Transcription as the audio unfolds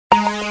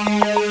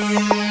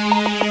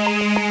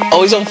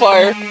always on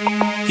fire.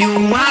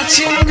 You're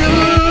watching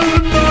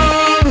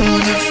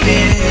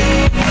GuudeBoulderfist.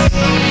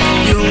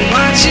 You're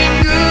watching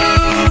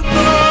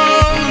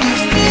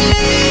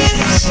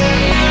GuudeBoulderfist.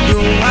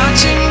 You're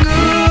watching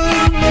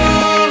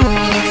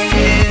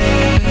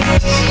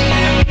GuudeBoulderfist.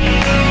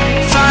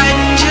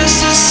 Fighting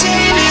just to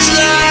save his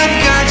life.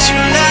 Got you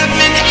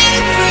laughing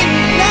every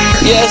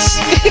night.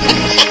 Yes.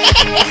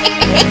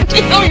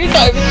 You know your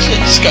diamond shit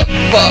just got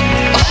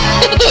fucked.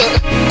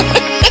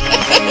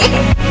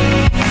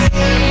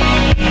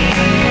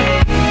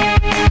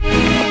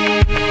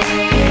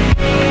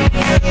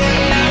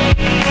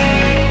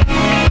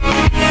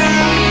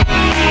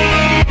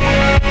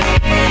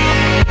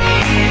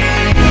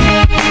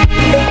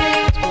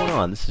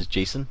 This is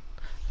Jason.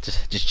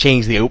 Just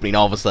changed the opening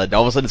all of a sudden.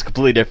 All of a sudden it's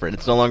completely different.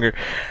 It's no longer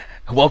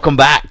welcome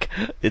back.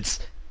 It's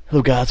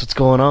hello guys, what's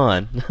going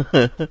on?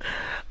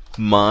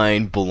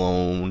 Mind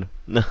blown.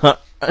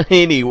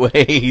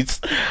 Anyways,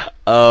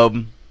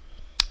 I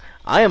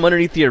am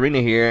underneath the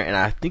arena here, and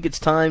I think it's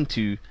time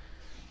to.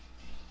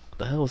 What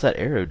the hell was that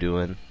arrow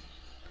doing?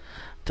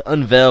 To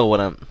unveil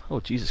what I'm. Oh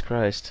Jesus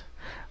Christ!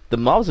 The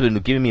mobs have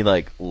been giving me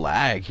like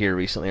lag here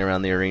recently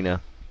around the arena.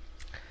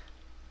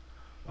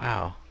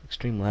 Wow.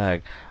 Extreme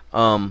lag.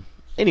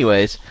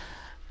 Anyways,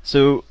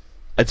 so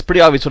it's pretty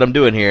obvious what I'm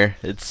doing here.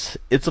 It's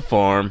a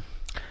farm,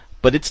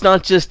 but it's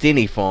not just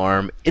any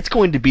farm. It's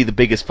going to be the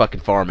biggest fucking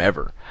farm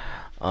ever.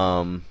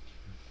 The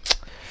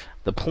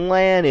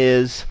plan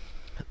is,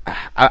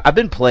 I've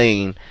been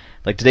playing.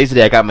 Like today's the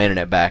day I got my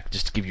internet back,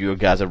 just to give you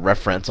guys a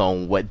reference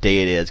on what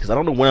day it is, because I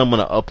don't know when I'm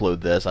going to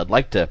upload this. I'd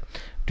like to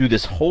do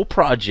this whole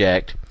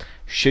project,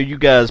 show you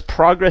guys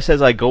progress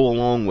as I go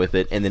along with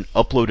it, and then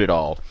upload it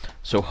all.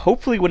 So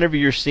hopefully whenever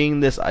you're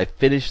seeing this, I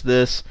finish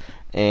this,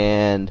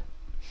 and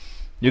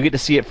you'll get to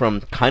see it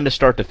from kind of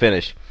start to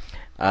finish.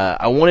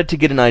 I wanted to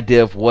get an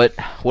idea of what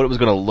it was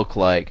going to look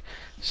like.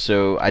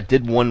 So I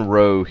did one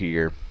row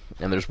here,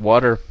 and there's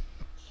water,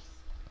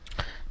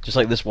 just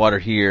like this water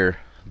here.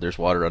 There's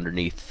water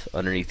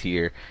underneath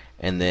here,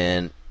 and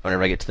then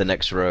whenever I get to the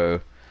next row,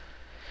 it'll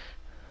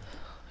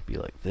be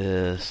like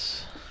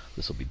this.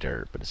 This will be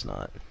dirt, but it's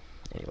not.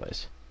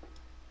 Anyways,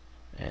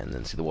 and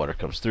then see the water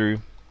comes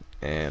through,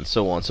 and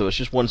so on. So it's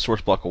just one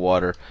source block of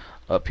water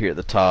up here at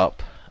the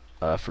top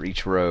for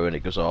each row, and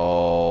it goes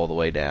all the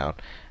way down.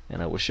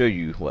 And I will show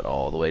you what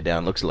all the way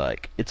down looks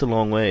like. It's a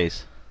long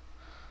ways.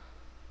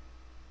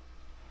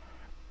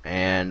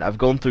 And I've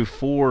gone through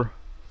four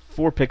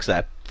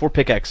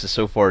pickaxes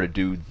so far to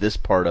do this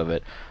part of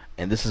it,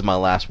 and this is my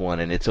last one,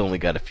 and it's only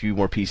got a few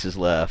more pieces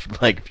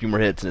left, like a few more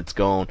hits, and it's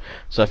gone.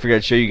 So I figured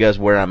I'd show you guys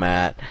where I'm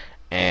at,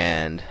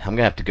 and I'm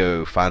gonna have to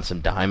go find some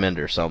diamond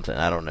or something.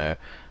 I don't know.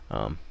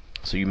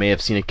 So you may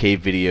have seen a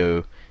cave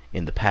video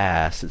in the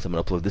past, since I'm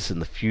gonna upload this in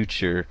the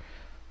future,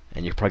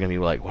 and you're probably gonna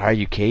be like, "Why are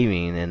you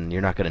caving?" And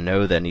you're not gonna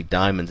know that I need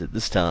diamonds at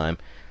this time.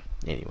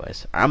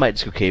 Anyways, I might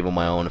just go cave on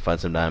my own and find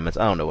some diamonds.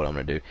 I don't know what I'm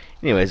gonna do.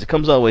 Anyways, it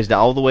comes all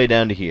the way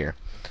down to here.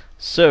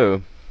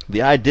 So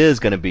the idea is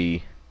gonna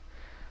be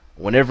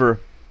whenever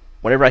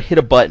I hit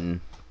a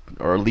button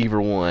or a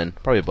lever one,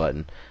 probably a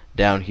button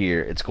down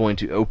here, it's going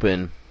to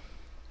open.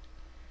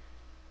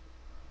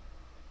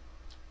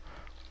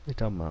 What are you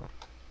talking about?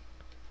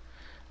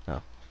 Oh,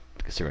 I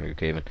guess they're gonna go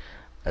caving.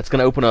 That's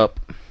gonna open up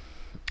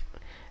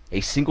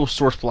a single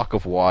source block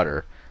of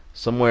water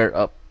somewhere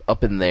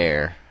up in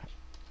there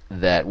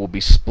that will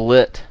be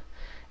split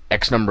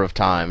X number of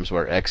times,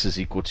 where X is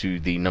equal to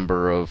the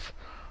number of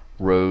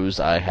rows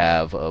I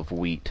have of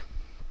wheat.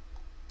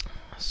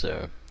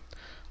 So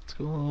let's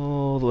go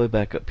all the way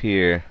back up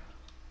here.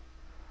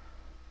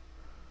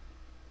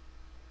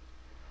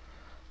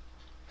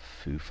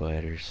 Foo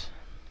Fighters.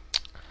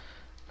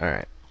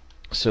 Alright,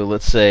 so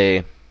let's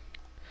say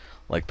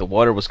like the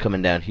water was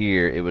coming down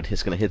here,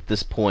 it's going to hit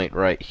this point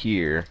right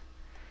here,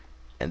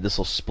 and this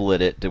will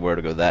split it to where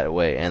to go that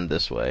way and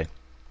this way.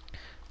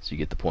 So you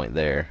get the point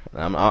there.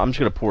 I'm just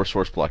going to pour a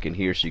source block in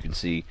here so you can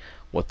see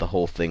what the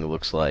whole thing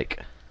looks like,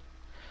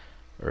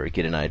 or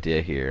get an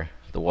idea here.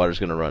 The water's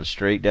going to run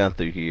straight down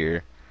through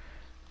here.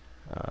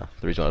 The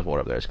reason why there's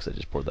water up there is because I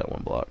just poured that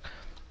one block.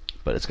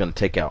 But it's going to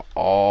take out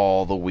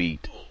all the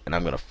wheat, and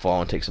I'm going to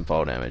fall and take some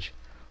fall damage.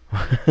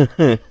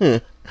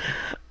 I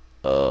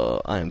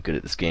am good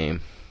at this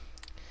game.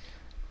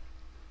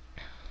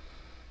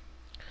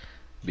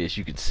 But as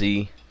you can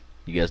see,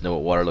 you guys know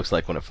what water looks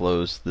like when it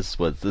flows. This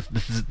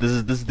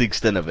is the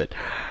extent of it.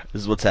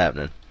 This is what's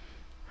happening.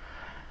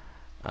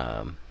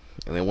 And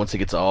then once it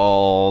gets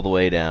all the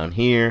way down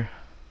here,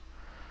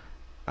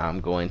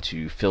 I'm going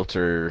to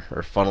filter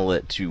or funnel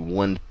it to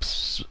one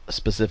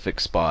specific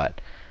spot.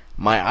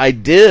 My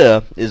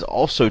idea is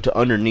also to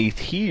underneath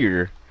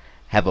here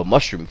have a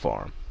mushroom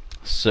farm.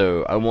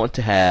 So I want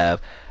to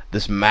have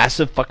this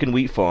massive fucking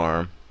wheat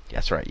farm.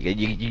 That's right.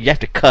 You have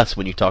to cuss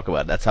when you talk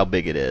about it. That's how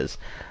big it is.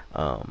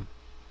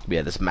 We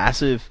have this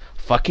massive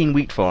fucking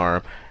wheat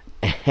farm,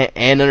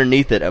 and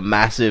underneath it a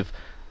massive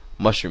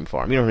mushroom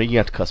farm. You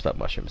have to cuss about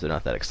mushrooms. They're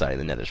not that exciting.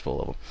 The nether's full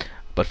of them.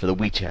 But for the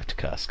wheat you have to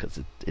cuss because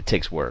it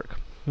takes work.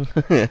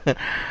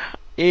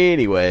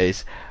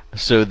 Anyways,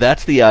 So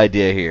that's the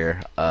idea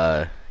here.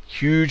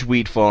 Huge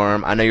wheat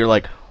farm. I know you're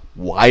like,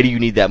 why do you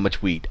need that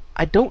much wheat?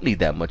 I don't need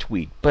that much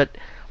wheat, but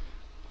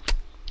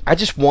I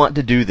just want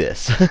to do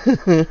this.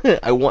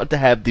 I want to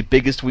have the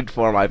biggest wheat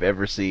farm I've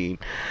ever seen.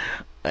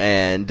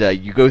 And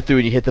you go through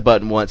and you hit the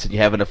button once and you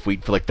have enough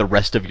wheat for like the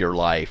rest of your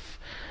life.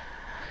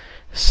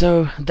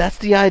 So that's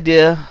the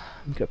idea.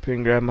 I'll go up here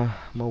and grab my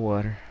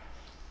water.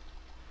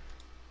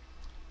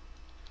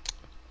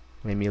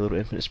 Made me a little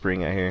infinite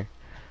spring out here.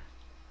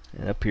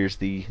 And up here's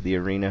the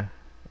arena.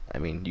 I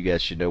mean, you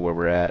guys should know where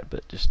we're at,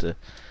 but just to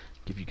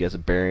give you guys a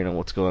bearing on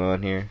what's going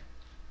on here.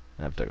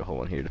 I've dug a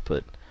hole in here to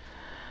put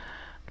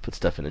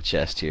stuff in the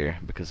chest here,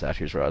 because out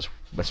here's where I was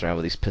messing around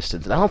with these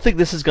pistons. And I don't think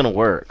this is going to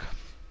work,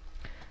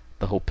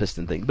 the whole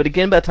piston thing. But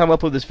again, by the time I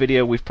upload this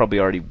video, we've probably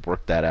already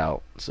worked that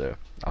out. So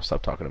I'll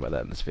stop talking about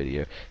that in this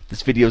video.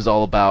 This video is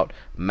all about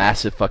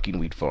massive fucking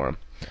wheat farm.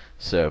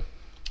 So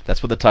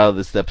that's what the title of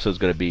this episode is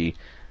going to be.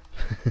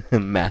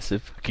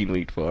 Massive fucking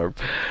wheat farm.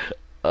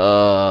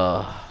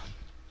 Oh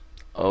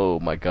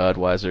my god,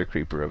 why is there a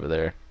creeper over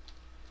there?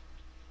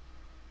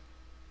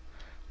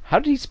 How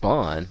did he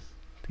spawn?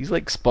 He's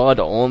like spawned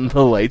on the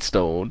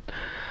lightstone.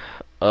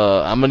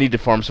 I'm gonna need to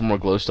farm some more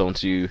glowstone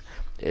too.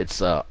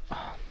 It's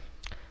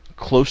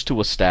close to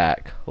a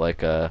stack.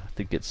 Like I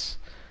think it's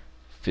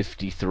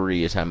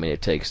 53 is how many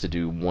it takes to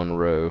do one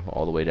row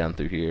all the way down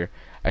through here.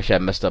 Actually, I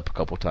messed up a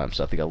couple times,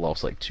 so I think I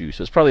lost like 2.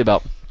 So it's probably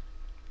about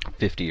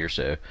 50 or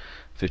so,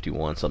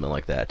 51, something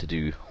like that, to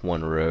do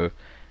one row.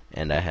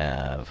 And I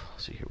have,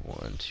 let's see here,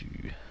 1, 2,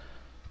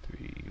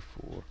 3,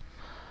 4,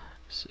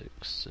 6,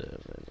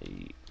 7,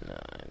 8,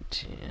 9,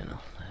 10, 11,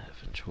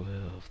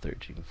 12,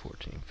 13,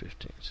 14,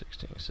 15,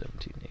 16,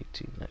 17,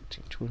 18,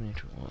 19, 20,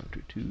 21,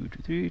 22,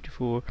 23,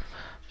 24,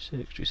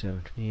 26,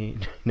 27,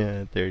 28,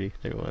 29, 30,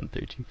 31,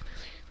 32,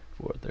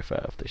 34,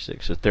 35,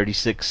 36. So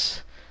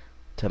 36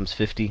 times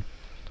 50,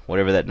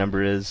 whatever that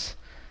number is,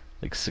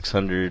 like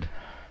 600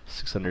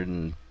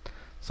 and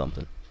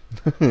something.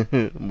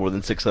 More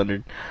than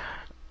 600.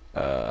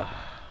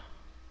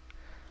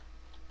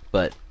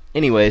 But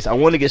anyways, I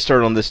want to get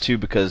started on this too,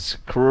 because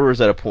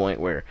Karuru's at a point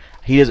where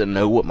he doesn't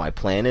know what my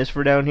plan is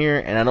for down here,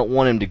 and I don't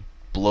want him to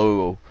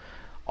blow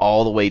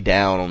all the way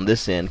down on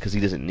this end because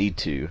he doesn't need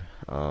to.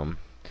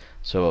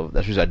 So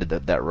that's the reason I did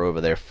that row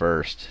over there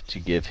first, to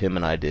give him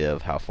an idea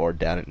of how far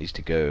down it needs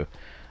to go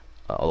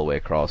all the way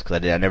across.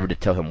 Because I never did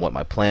tell him what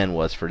my plan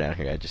was for down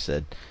here. I just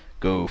said,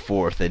 go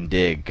forth and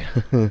dig.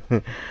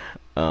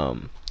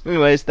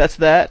 Anyways, that's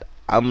that.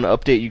 I'm going to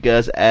update you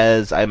guys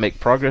as I make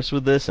progress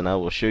with this, and I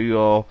will show you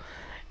all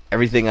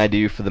everything I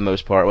do for the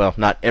most part. Well,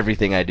 not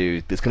everything I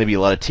do. It's going to be a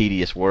lot of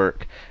tedious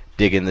work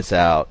digging this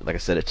out. Like I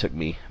said, it took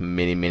me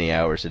many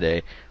hours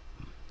today.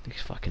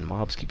 These fucking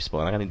mobs keep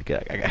spawning.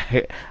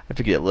 I have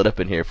to get lit up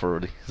in here for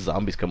the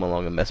zombies come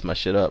along and mess my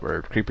shit up,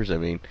 or creepers, I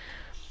mean.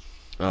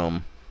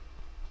 But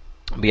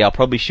yeah, I'll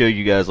probably show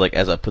you guys like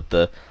as I put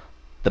the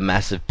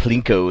massive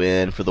plinko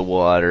in for the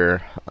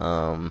water.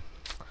 And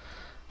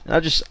I'll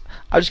just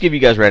give you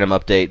guys random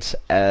updates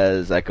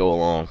as I go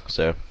along.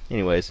 So,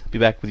 anyways, be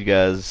back with you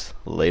guys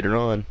later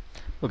on.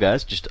 Well,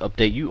 guys, just to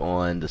update you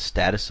on the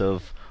status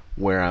of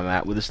where I'm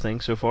at with this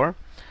thing so far.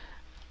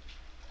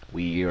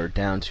 We are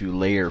down to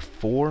layer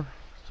 4.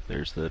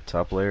 There's the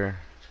top layer.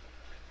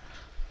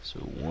 So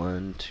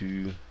 1,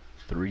 2,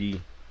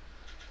 3,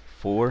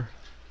 4.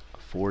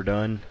 4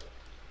 done.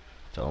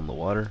 Fell in the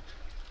water.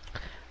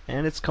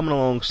 And it's coming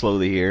along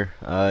slowly here.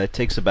 It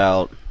takes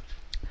about,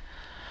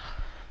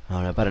 I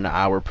don't know, about an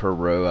hour per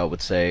row, I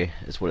would say,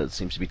 is what it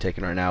seems to be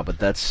taking right now. But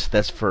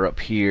that's for up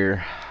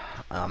here.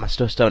 I'm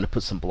still starting to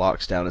put some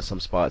blocks down in some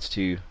spots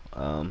too.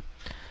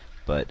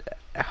 But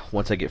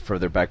once I get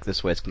further back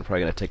this way, it's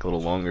probably going to take a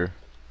little longer.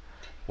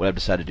 What I've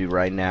decided to do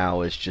right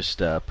now is just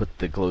put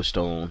the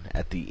glowstone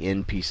at the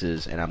end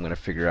pieces, and I'm going to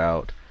figure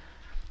out,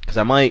 because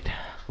I might,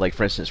 like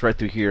for instance, right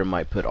through here, I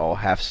might put all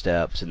half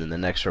steps, and then the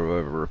next row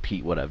over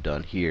repeat what I've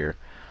done here.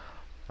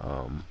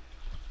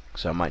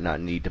 So I might not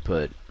need to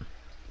put,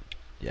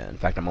 yeah, in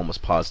fact I'm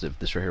almost positive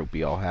this right here will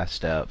be all half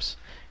steps,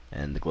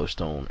 and the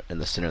glowstone in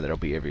the center that'll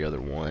be every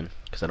other one,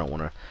 because I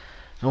don't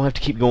have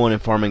to keep going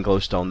and farming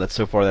glowstone.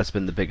 So far that's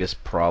been the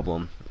biggest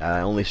problem. I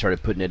only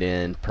started putting it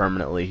in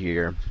permanently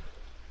here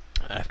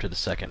after the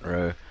second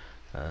row.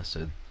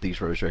 So these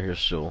rows right here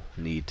still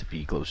need to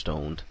be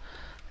glowstoned,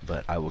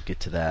 but I will get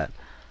to that.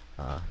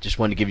 Just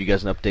wanted to give you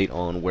guys an update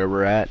on where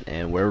we're at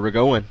and where we're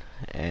going,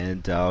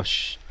 and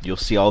you'll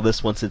see all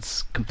this once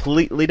it's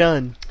completely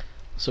done.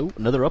 So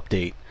another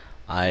update.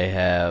 I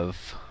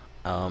have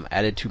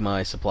added to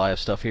my supply of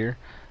stuff here.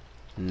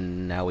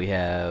 Now we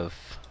have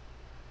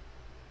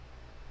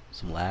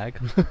some lag.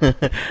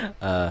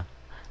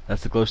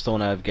 That's the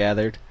glowstone I've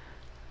gathered.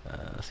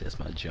 See, that's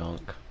my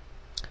junk.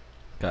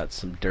 Got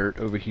some dirt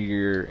over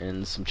here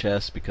and some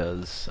chests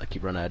because I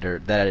keep running out of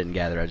dirt. That I didn't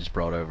gather, I just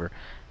brought over.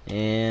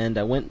 And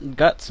I went and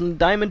got some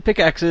diamond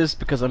pickaxes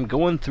because I'm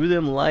going through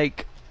them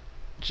like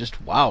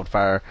just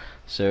wildfire.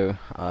 So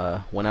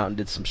went out and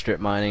did some strip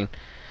mining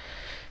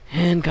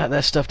and got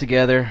that stuff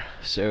together.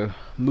 So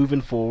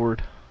moving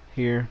forward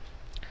here,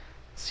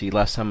 see,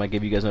 last time I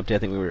gave you guys an update, I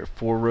think we were at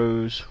 4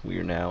 rows. We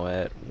are now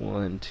at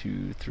 1,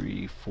 2,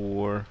 3,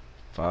 4,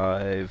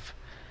 5,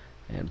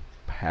 and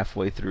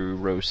halfway through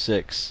row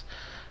 6.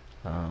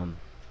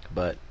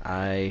 But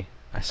I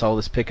saw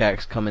this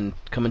pickaxe coming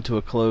to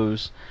a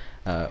close.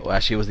 Well,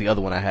 actually, it was the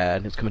other one I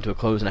had. It was coming to a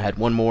close, and I had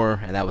one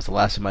more, and that was the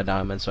last of my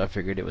diamonds. So I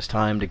figured it was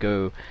time to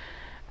go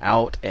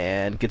out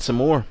and get some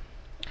more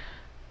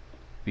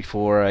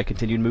before I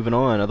continued moving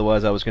on.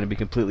 Otherwise, I was going to be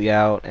completely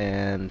out,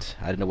 and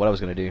I didn't know what I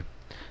was going to do.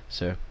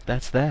 So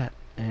that's that,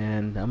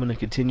 and I'm going to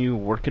continue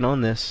working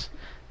on this,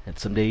 and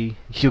someday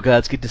you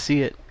guys get to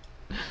see it.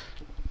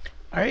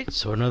 Alright,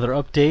 so another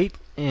update,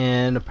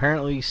 and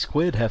apparently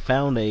Squid have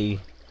found a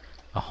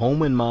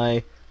home in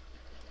my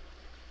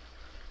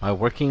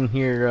working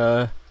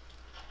here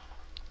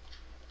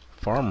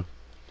farm.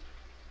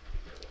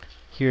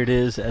 Here it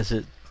is as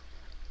it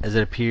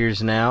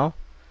appears now.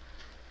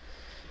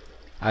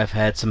 I've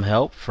had some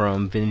help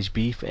from Vintage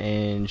Beef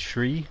and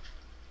Shree.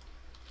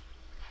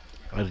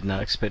 I did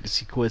not expect to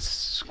see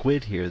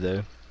Squid here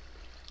though.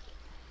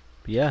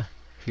 But yeah,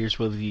 here's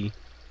where the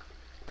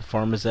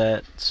farm is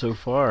at so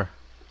far.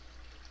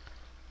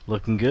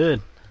 Looking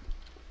good.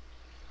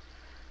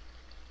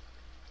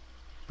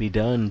 Be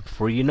done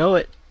before you know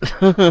it.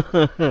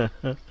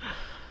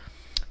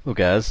 Well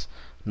guys,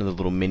 another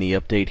little mini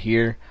update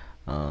here.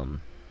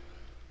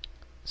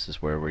 This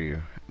is where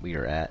we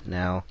are at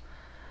now.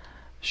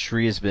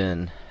 Shree has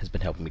been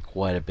helping me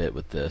quite a bit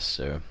with this,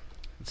 so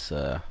it's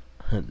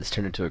this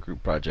turned into a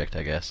group project,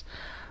 I guess.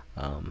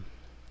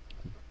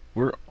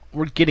 We're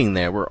getting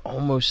there. We're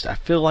almost. I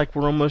feel like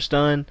we're almost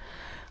done.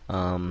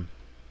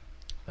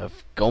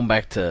 Of going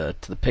back to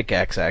the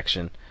pickaxe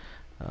action,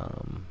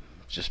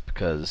 just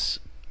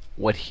because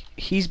what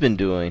he's been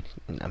doing.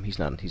 I mean, he's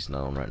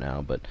not on right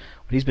now, but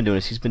what he's been doing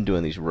is he's been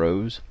doing these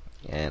rows,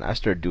 and I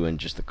started doing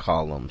just the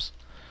columns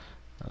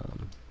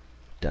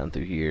down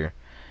through here.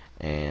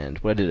 And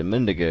what I did a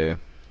minute ago,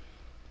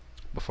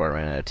 before I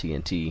ran out of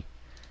TNT,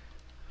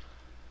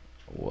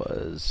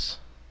 was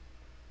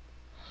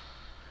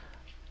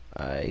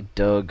I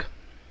dug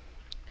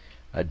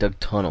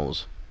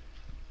tunnels.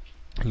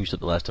 I used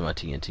up the last of my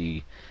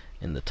TNT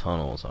in the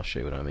tunnels. I'll show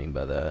you what I mean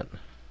by that.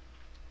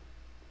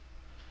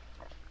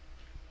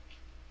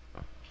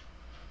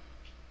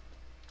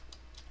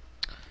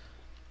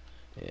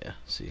 Yeah,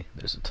 see,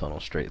 there's a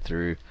tunnel straight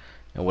through.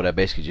 And what I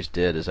basically just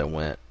did is I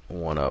went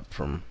one up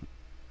from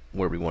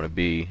where we want to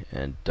be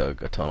and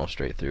dug a tunnel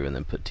straight through, and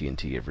then put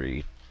TNT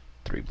every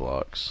 3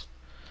 blocks.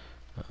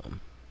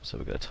 So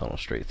we got a tunnel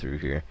straight through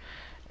here,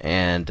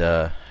 and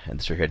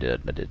this right here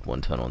I did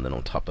one tunnel, and then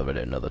on top of it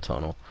another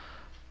tunnel.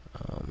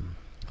 I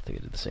think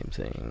I did the same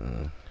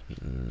thing.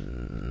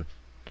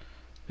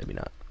 Maybe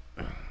not.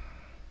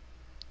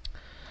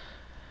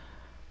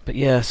 But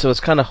yeah, so it's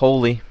kind of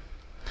holy.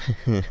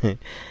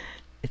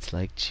 It's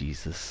like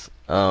Jesus.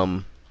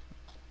 But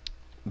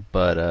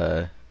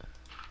I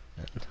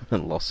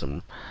lost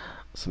some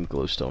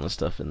glowstone and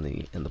stuff in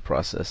the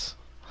process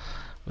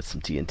with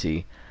some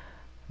TNT.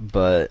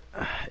 But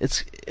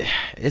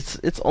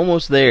it's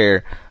almost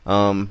there.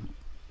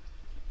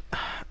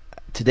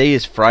 Today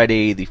is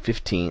Friday the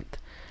 15th,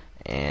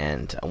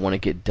 and I want to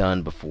get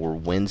done before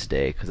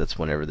Wednesday, because that's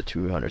whenever the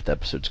 200th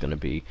episode's going to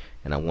be,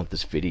 and I want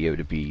this video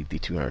to be the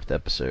 200th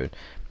episode.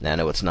 Now I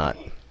know it's not.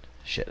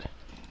 Shit.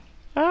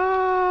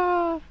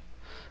 Ah!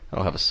 I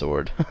don't have a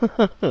sword.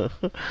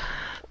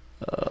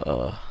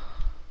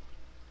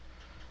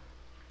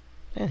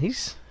 Man,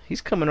 he's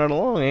coming right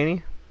along, ain't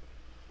he?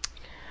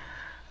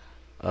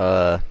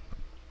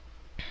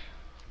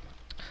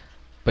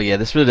 But yeah,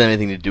 this really doesn't have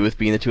anything to do with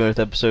being the 200th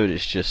episode.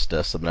 It's just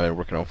something I've been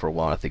working on for a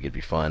while. I think it'd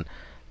be fun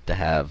to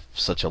have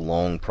such a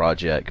long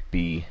project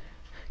be,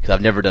 because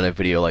I've never done a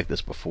video like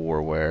this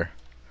before where,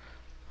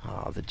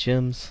 the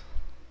gems.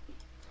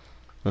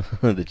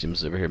 The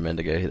gems over here,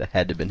 Mendigo. That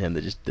had to have been him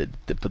that just did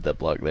put that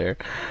block there.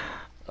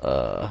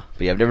 But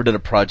yeah, I've never done a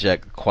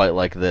project quite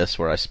like this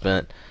where I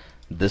spent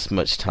this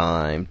much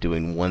time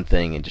doing one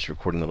thing and just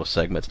recording little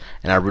segments,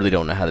 and I really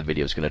don't know how the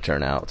video is going to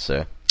turn out,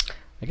 so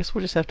I guess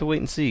we'll just have to wait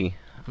and see.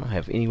 I don't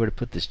have anywhere to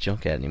put this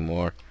junk at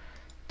anymore.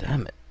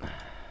 Damn it.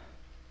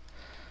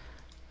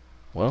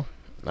 Well,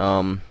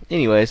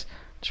 anyways,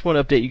 just want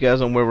to update you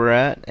guys on where we're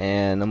at,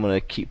 and I'm going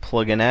to keep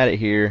plugging at it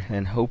here,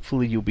 and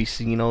hopefully you'll be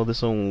seeing all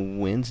this on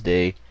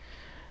Wednesday.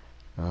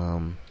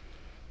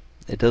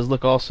 It does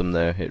look awesome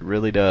though, it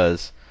really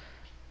does.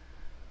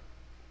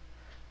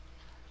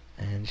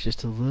 And it's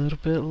just a little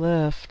bit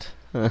left.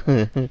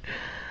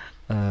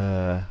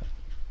 I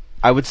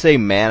would say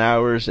man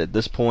hours at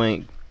this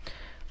point,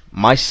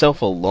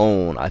 myself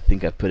alone, I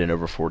think I put in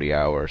over 40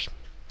 hours.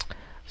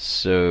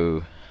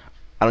 So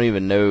I don't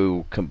even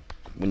know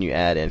when you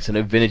add in. So I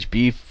know Vintage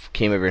Beef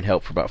came over and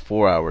helped for about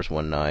 4 hours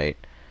one night.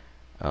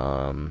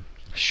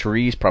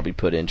 Shree's probably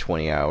put in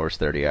 20 hours,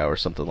 30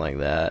 hours, something like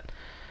that.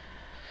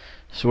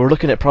 So we're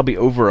looking at probably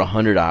over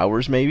 100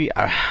 hours, maybe.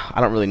 I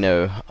don't really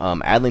know.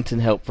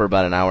 Adlington helped for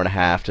about an hour and a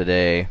half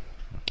today.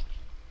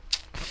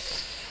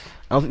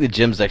 I don't think the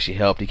gym's actually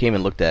helped. He came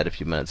and looked at it a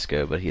few minutes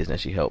ago, but he hasn't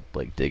actually helped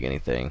like dig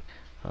anything.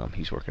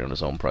 He's working on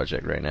his own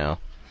project right now.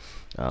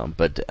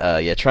 But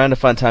yeah, trying to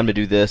find time to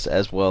do this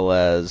as well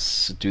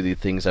as do the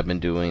things I've been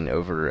doing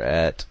over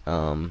at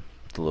the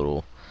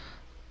little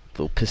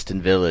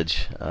Piston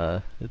Village.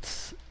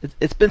 It's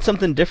been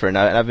something different.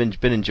 I've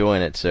been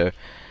enjoying it. So,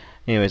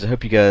 anyways, I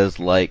hope you guys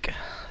like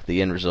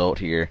the end result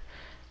here,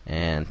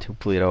 and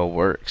hopefully it all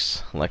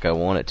works like I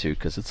want it to,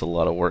 because it's a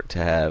lot of work to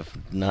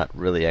have not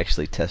really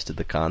actually tested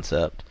the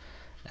concept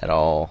at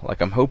all.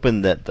 Like, I'm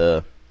hoping that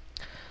the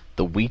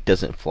wheat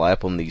doesn't fly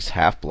up on these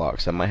half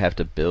blocks. I might have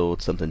to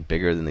build something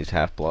bigger than these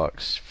half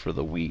blocks for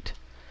the wheat,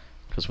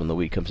 because when the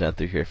wheat comes down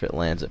through here, if it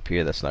lands up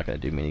here, that's not going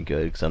to do me any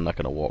good, because I'm not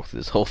going to walk through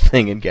this whole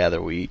thing and gather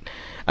wheat.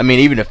 I mean,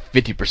 even if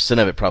 50%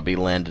 of it probably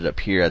landed up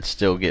here, I'd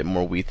still get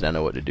more wheat than I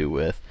know what to do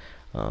with.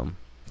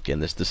 Again,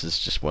 this is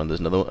just one of those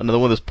another one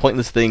of those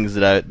pointless things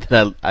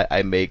that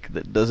I make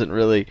that doesn't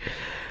really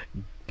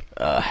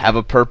have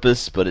a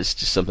purpose, but it's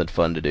just something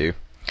fun to do.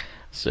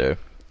 So,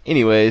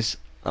 anyways,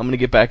 I'm gonna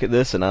get back at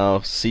this, and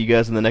I'll see you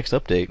guys in the next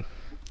update.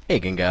 Hey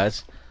again,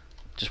 guys.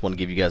 Just want to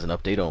give you guys an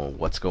update on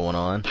what's going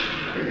on.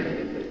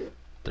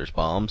 There's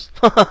bombs.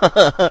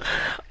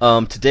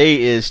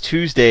 Today is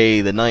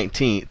Tuesday the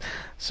 19th,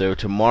 so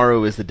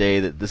tomorrow is the day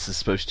that this is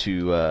supposed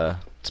to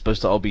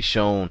all be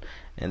shown.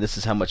 And this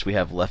is how much we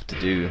have left to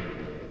do. I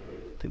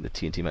think the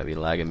TNT might be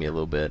lagging me a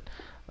little bit.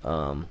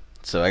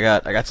 So I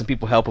got some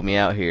people helping me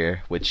out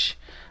here, which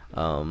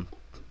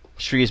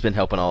Shree has been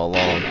helping all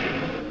along.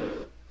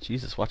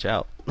 Jesus, watch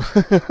out.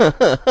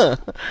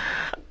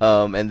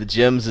 And the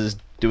Gems is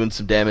doing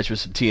some damage with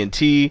some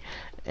TNT,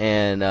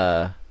 and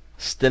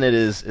Stinnett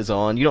is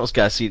on. You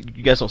guys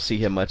don't see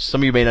him much.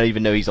 Some of you may not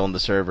even know he's on the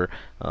server.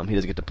 He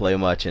doesn't get to play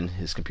much, and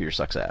his computer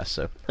sucks ass,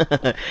 so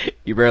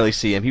you barely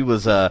see him.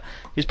 He's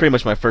pretty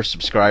much my first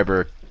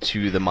subscriber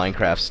to the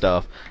Minecraft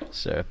stuff,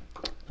 so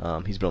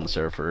he's been on the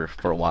server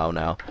for a while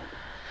now.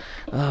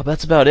 But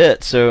that's about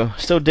it. So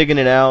still digging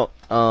it out.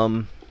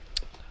 Almost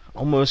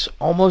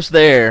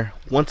there.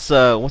 Once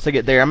I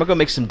get there, I'm gonna go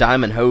make some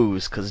diamond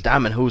hoes, because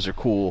diamond hoes are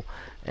cool,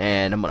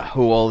 and I'm gonna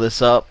hoe all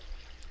this up.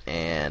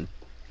 And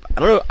I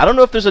don't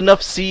know if there's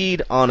enough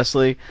seed,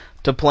 honestly,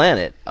 to plant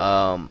it.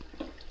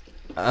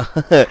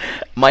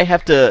 Might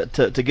have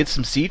to get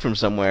some seed from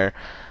somewhere.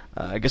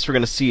 I guess we're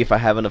gonna see if I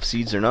have enough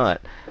seeds or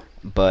not.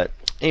 But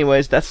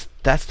anyways, that's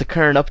the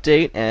current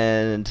update,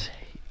 and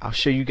I'll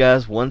show you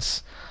guys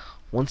once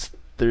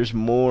there's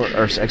more,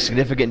 or a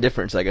significant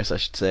difference, I guess I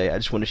should say. I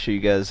just want to show you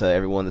guys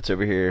everyone that's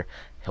over here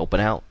helping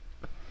out.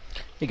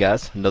 Hey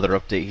guys, another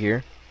update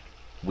here.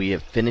 We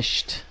have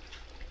finished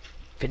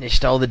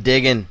all the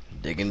digging.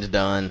 Digging's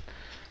done,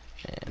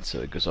 and so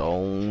it goes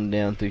on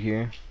down through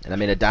here. And I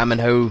made a diamond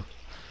hoe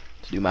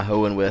to do my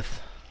hoeing with.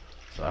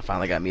 So I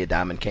finally got me a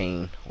diamond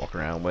cane to walk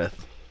around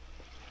with.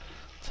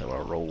 That's how I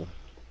roll.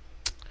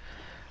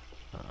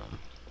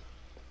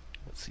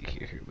 Let's see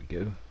here. Here we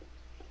go.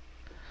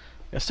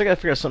 I still gotta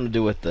figure out something to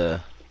do with the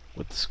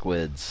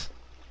squids.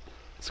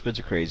 The squids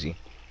are crazy.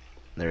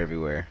 They're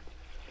everywhere.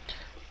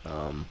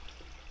 There's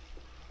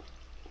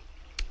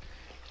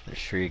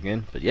Shree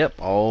again, but yep,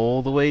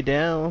 all the way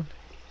down.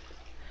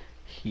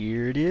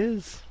 Here it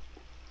is.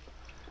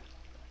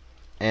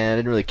 And I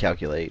didn't really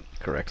calculate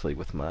correctly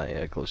with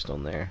my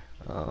glowstone there.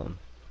 I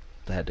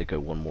had to go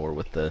one more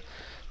with the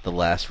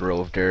last row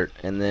of dirt,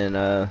 and then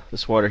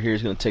this water here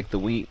is going to take the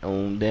wheat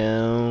on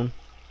downtown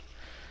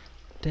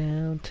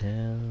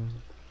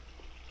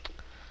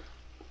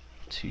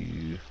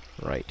to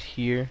right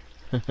here.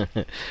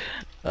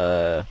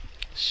 Guess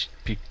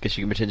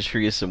you can pretend to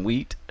Shree is some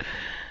wheat,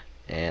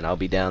 and I'll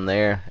be down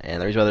there.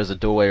 And the reason why there's a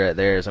doorway right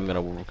there is I'm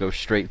gonna go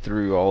straight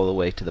through all the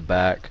way to the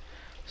back,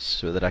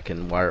 so that I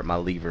can wire up my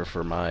lever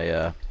for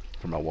my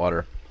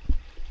water.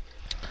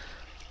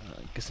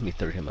 Guess let me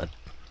throw him a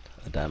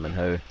diamond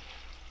hoe.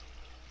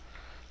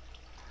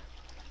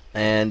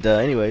 And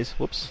anyways,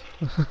 whoops.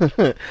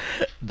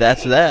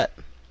 That's that.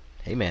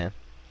 Hey man,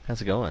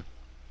 how's it going?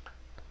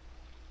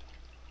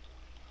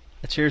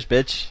 Cheers,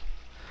 bitch.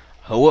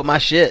 Hoe up my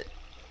shit.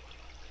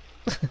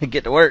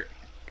 Get to work.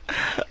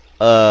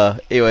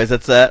 Anyways,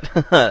 that's that.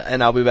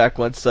 And I'll be back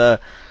once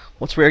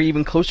we're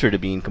even closer to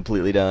being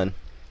completely done.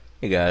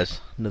 Hey guys,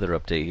 another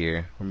update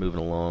here. We're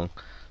moving along.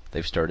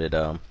 They've started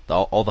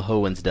all the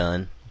hoeing's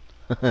done.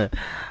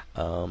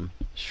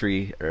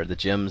 Shree, or the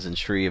Gems and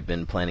Shree, have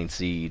been planting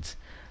seeds,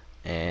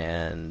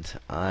 and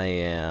I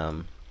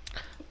am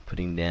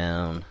putting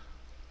down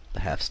the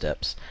half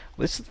steps.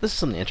 This is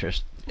something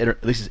interesting.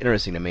 At least it's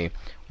interesting to me.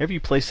 Whenever you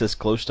place this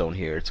glowstone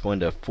here, it's going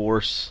to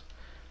force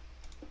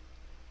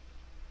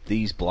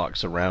these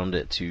blocks around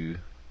it to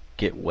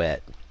get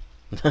wet.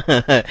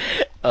 The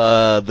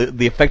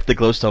effect of the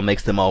glowstone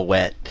makes them all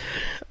wet.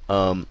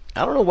 I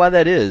don't know why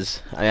that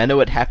is. I know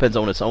it happens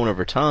on its own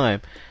over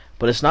time,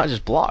 but it's not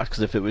just blocks.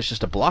 Because if it was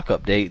just a block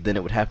update, then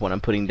it would happen when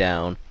I'm putting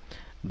down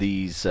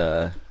these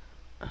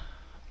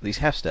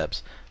half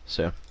steps.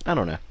 So I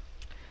don't know,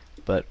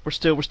 but we're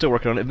still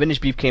working on it.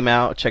 Vintage Beef came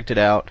out, checked it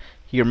out.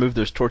 He removed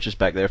those torches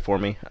back there for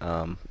me.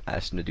 I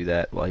asked him to do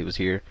that while he was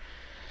here.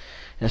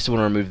 And I still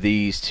want to remove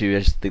these too. I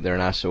just think they're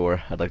an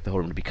eyesore. I'd like the whole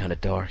room to be kind of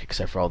dark,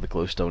 except for all the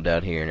glowstone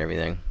down here and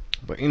everything.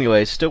 But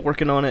anyways, still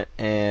working on it,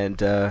 and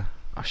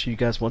I'll show you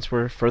guys once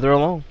we're further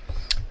along.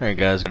 Alright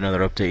guys,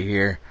 another update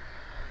here.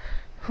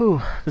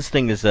 Whew, this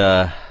thing is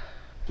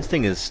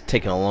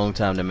taking a long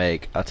time to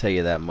make, I'll tell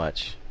you that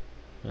much.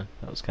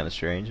 That was kind of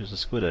strange. There's a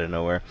squid out of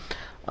nowhere.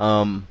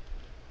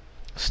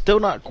 Still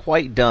not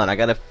quite done. I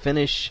gotta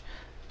finish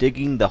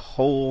digging the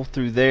hole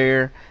through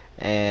there,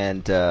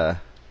 and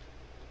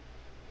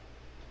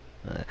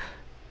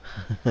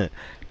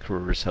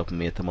Career's helping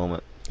me at the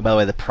moment. By the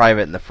way, the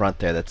private in the front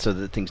there, that's so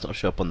that things don't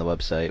show up on the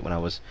website. When I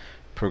was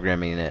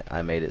programming it,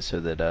 I made it so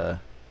that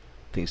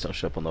things don't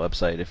show up on the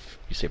website if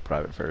you say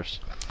private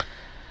first.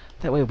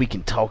 That way we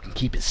can talk and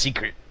keep it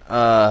secret.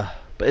 But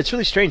it's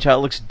really strange how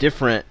it looks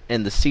different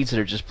in the seeds that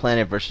are just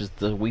planted versus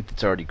the wheat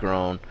that's already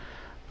grown.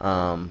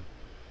 Yeah,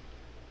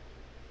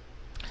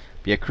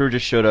 Crew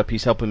just showed up.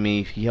 He's helping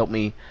me. He helped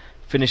me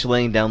finish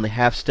laying down the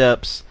half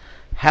steps.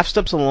 Half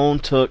steps alone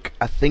took,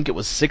 I think it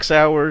was 6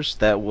 hours.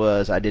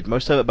 I did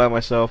most of it by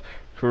myself.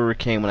 Crew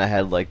came when I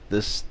had like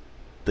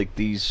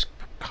these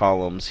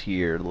columns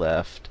here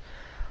left.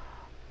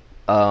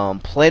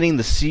 Planting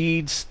the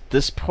seeds,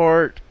 this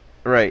part,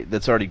 right,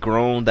 that's already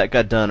grown, that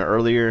got done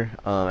earlier,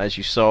 as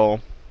you saw.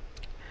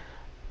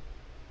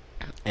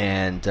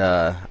 And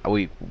I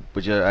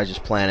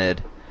just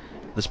planted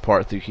this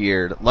part through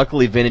here.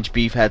 Luckily, Vintage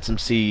Beef had some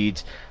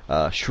seeds.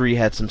 Shree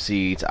had some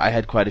seeds. I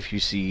had quite a few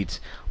seeds.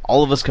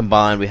 All of us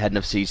combined, we had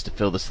enough seeds to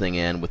fill this thing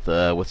in with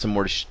some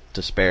more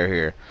to spare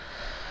here.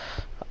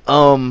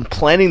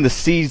 Planting the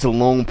seeds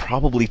alone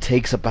probably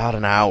takes about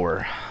an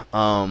hour,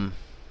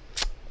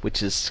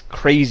 which is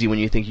crazy when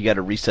you think you got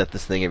to reset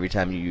this thing every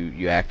time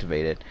you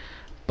activate it.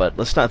 But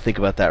let's not think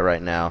about that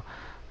right now.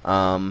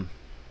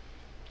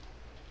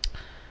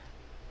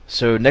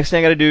 So next thing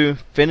I got to do,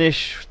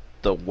 finish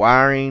the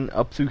wiring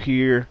up through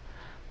here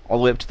all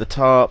the way up to the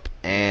top,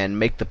 and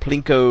make the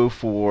plinko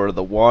for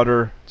the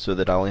water so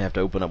that I only have to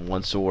open up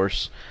one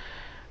source,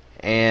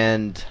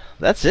 and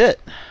that's it.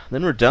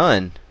 Then we're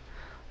done.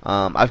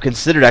 I've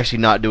considered actually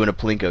not doing a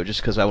plinko just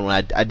because when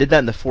I did that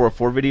in the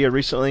 404 video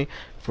recently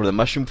for the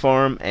mushroom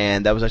farm,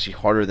 and that was actually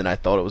harder than I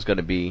thought it was going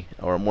to be,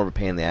 or more of a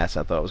pain in the ass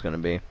than I thought it was going to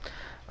be.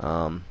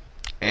 And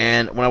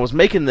when I was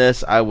making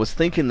this, I was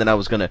thinking that I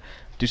was going to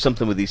do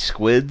something with these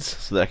squids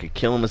so that I could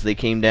kill them as they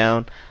came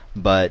down,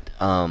 but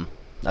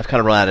I've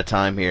kind of run out of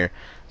time here,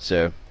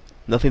 so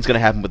nothing's going to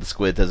happen with the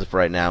squids as of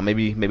right now.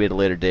 Maybe at a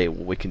later date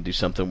we can do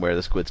something where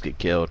the squids get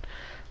killed.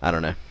 I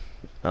don't know.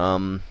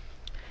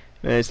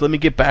 Anyways, let me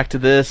get back to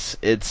this.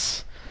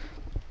 It's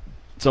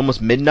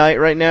almost midnight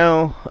right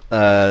now.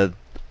 The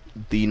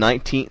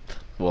 19th.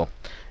 Well,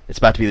 it's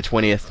about to be the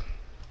 20th,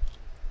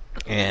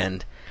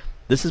 and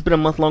this has been a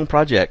month-long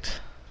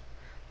project.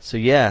 So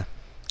yeah,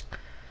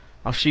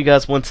 I'll show you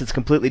guys once it's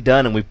completely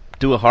done and we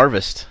do a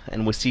harvest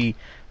and we see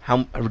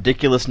how a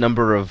ridiculous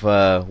number of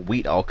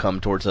wheat all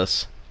come towards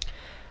us.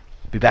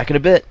 Be back in a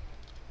bit.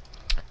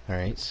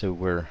 Alright, so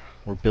we're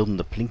building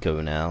the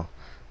plinko now.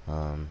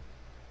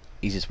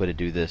 Easiest way to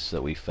do this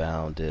that we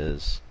found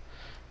is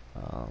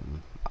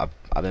I've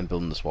been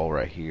building this wall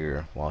right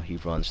here while he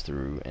runs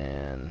through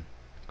and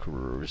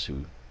Karur's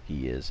who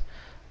he is,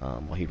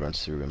 while he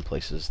runs through and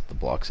places the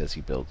blocks as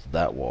he builds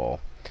that wall.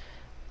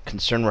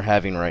 Concern we're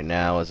having right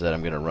now is that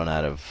I'm gonna run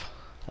out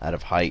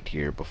of height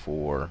here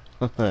before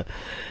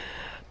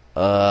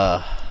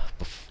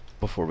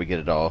before we get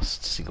it all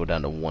single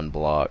down to one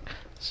block,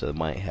 so I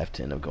might have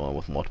to end up going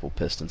with multiple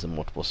pistons and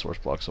multiple source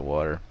blocks of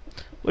water,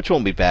 which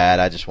won't be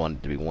bad. I just want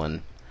it to be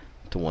one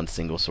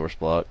single source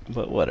block,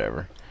 but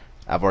whatever.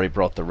 I've already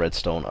brought the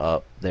redstone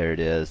up. There it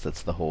is.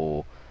 That's the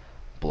whole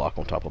block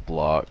on top of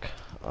block,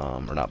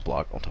 or not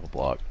block on top of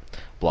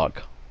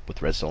block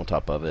with redstone on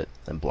top of it,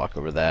 and block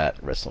over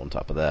that, redstone on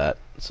top of that,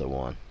 and so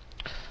on.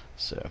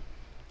 So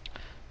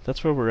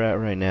that's where we're at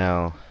right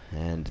now,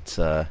 and it's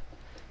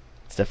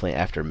definitely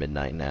after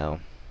midnight now.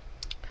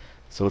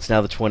 So it's now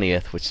the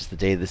 20th, which is the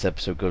day this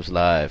episode goes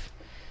live.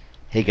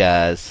 Hey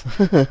guys.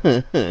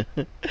 We're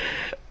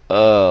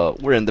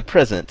in the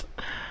present.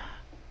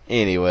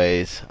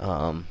 Anyways,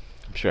 I'm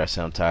sure I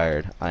sound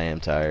tired. I am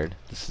tired.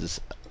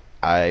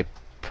 I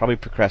probably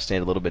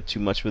procrastinated a little bit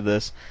too much with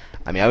this.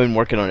 I mean, I've been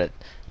working on it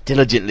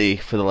diligently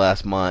for the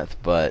last month,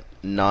 but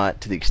not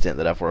to the extent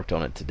that I've worked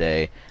on it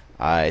today.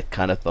 I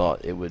kind of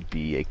thought it would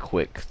be a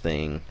quick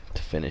thing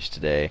to finish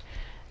today,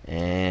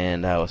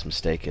 and I was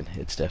mistaken.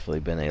 It's definitely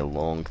been a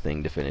long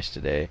thing to finish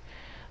today.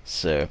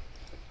 So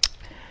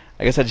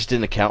I guess I just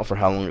didn't account for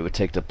how long it would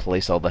take to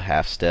place all the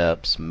half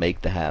steps,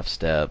 make the half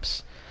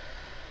steps,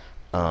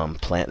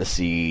 plant the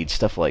seeds,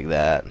 stuff like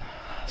that.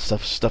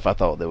 Stuff I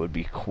thought that would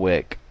be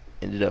quick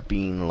ended up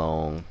being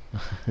long.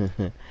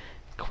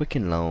 Quick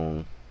and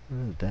long.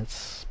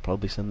 That's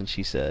probably something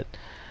she said.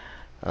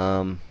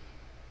 What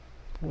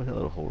that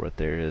little hole right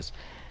there is.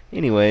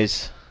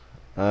 Anyways,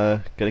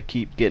 gotta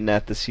keep getting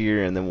at this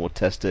here, and then we'll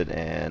test it,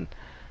 and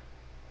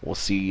we'll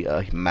see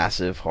a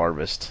massive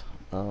harvest.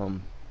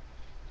 And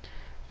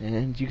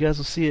you guys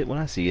will see it when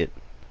I see it.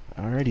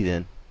 Alrighty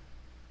then.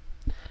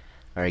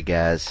 Alright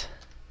guys,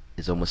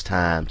 it's almost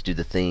time to do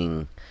the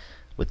thing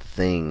with the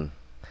thing.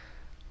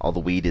 All the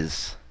weed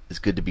is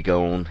good to be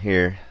going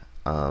here.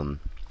 I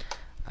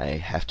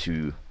have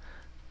to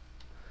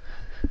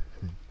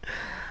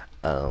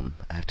I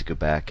have to go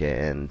back,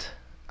 and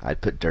I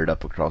put dirt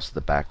up across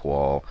the back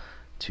wall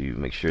to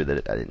make sure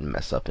that I didn't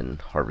mess up and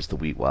harvest the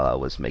wheat while I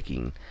was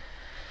making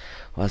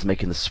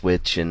the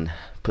switch and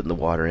putting the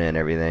water in,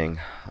 everything.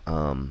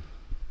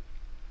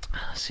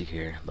 Let's see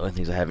here. The only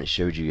things I haven't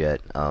showed you yet.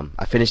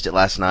 I finished it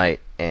last night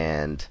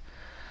and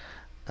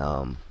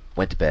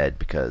went to bed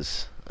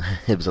because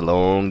it was a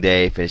long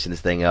day finishing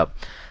this thing up.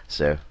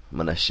 So I'm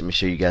gonna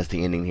show you guys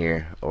the ending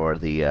here, or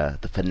the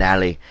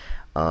finale.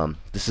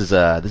 This is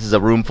a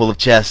room full of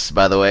chests,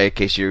 by the way, in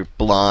case you're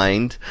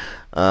blind.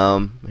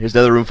 Here's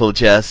another room full of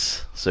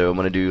chests. So I'm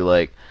gonna do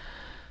like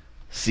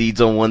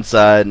seeds on one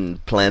side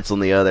and plants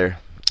on the other.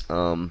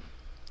 Let's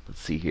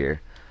see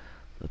here.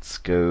 Let's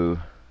go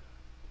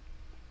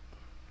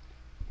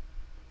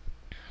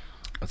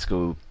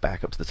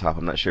back up to the top.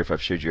 I'm not sure if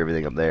I've showed you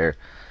everything up there.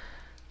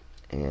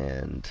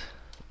 And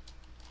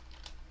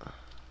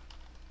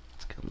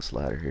let's get on this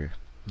ladder here.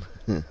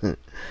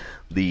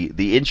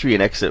 The entry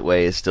and exit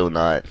way is still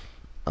not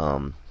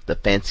the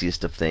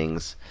fanciest of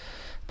things,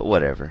 but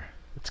whatever.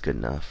 It's good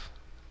enough.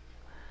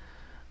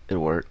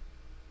 It'll work.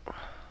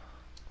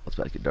 It's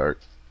about to get dark.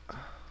 I'll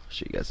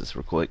show you guys this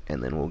real quick,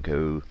 and then we'll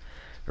go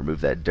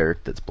remove that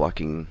dirt that's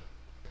blocking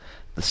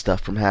the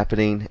stuff from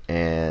happening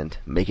and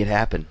make it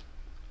happen.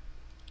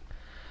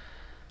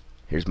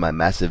 Here's my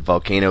massive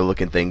volcano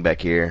looking thing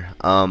back here.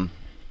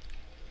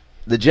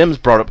 The gems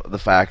brought up the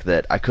fact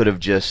that I could have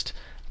just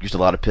used a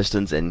lot of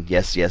pistons, and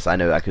yes, I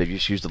know I could have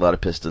just used a lot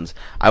of pistons.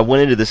 I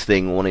went into this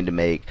thing wanting to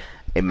make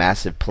a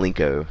massive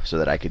plinko so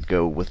that I could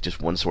go with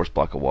just one source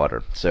block of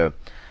water. So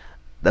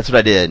that's what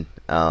I did.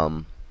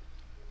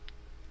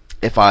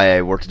 If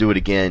I were to do it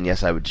again,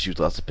 yes, I would just use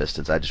lots of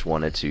pistons. I just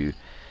wanted to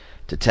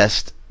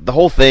test. The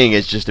whole thing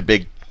is just a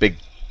big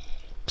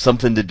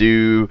something to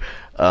do.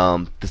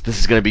 This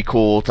is gonna be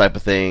cool type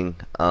of thing.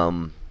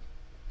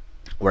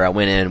 Where I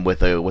went in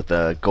with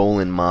a goal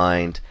in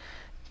mind,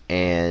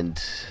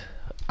 and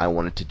I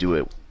wanted to do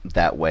it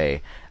that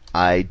way.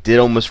 I did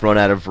almost run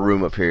out of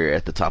room up here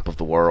at the top of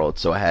the world,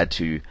 so I had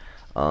to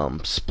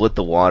split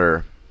the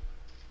water.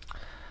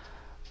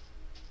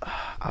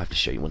 I'll have to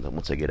show you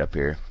once I get up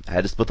here. I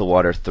had to split the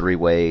water 3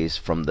 ways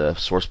from the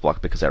source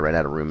block because I ran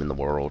out of room in the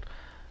world.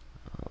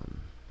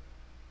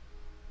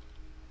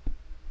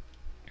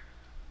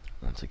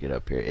 Once I get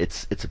up here,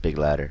 it's a big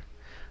ladder.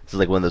 This is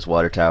like one of those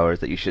water towers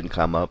that you shouldn't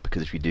climb up,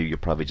 because if you do, you'll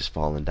probably just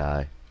fall and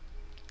die.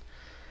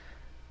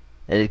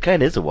 And it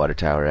kind of is a water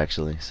tower,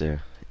 actually. So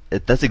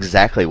that's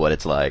exactly what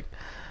it's like.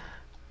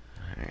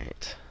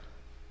 Alright.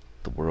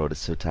 The world is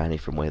so tiny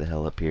from way the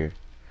hell up here.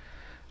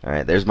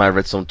 Alright, there's my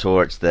redstone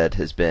torch that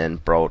has been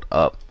brought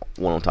up,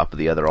 one on top of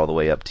the other, all the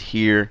way up to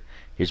here.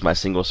 Here's my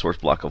single source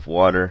block of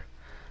water.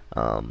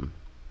 When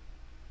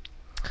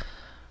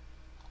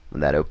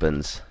that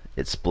opens,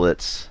 it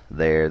splits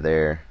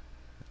there,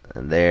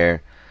 and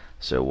there.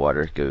 So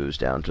water goes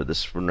down to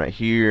this one right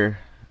here,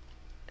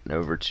 and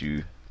over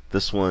to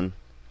this one,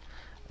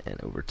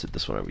 and over to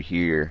this one over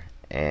here.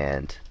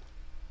 And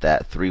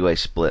that 3-way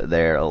split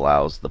there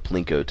allows the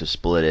plinko to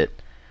split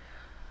it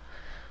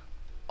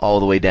all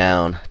the way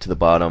down to the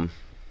bottom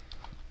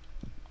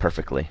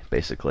perfectly,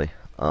 basically.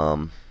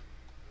 So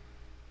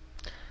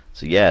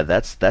yeah,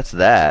 that's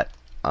that.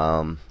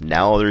 Now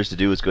all there is to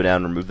do is go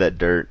down and remove that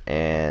dirt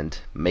and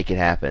make it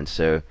happen.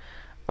 So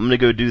I'm gonna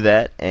go do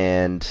that,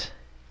 and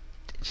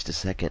in just a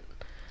second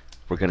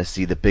we're gonna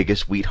see the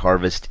biggest wheat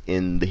harvest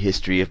in the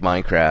history of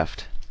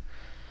Minecraft.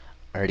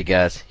 Alrighty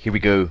guys, here we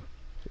go.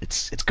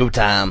 It's go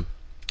time.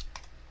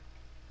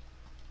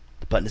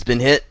 The button has been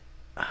hit.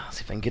 Let's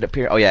see if I can get up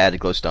here. Oh yeah, I had to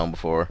glowstone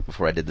before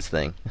I did this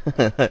thing.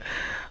 Let's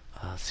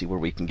see where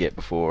we can get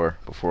before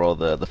all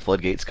the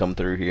floodgates come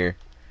through here.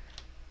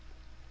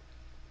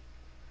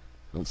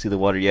 I don't see the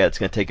water yet. It's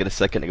gonna take it a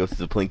second to go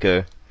through the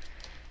plinko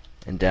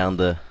and down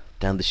the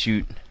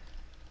chute.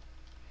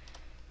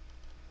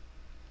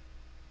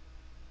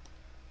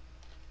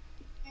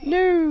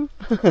 No.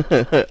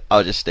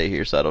 I'll just stay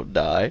here so I don't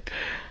die.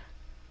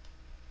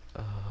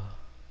 I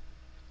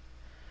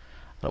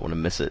don't want to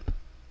miss it.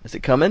 Is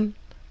it coming?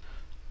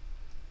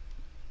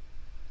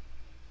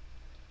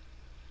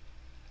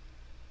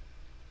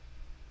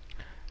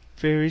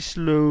 Very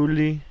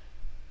slowly.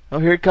 Oh,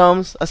 here it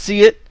comes. I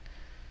see it.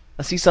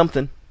 I see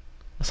something.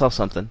 I saw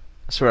something.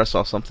 I swear I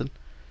saw something.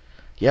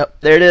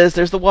 Yep, there it is.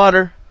 There's the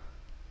water.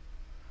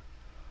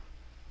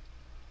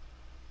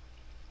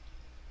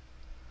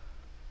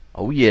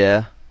 Oh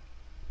yeah.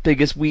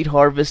 Biggest wheat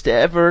harvest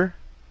ever.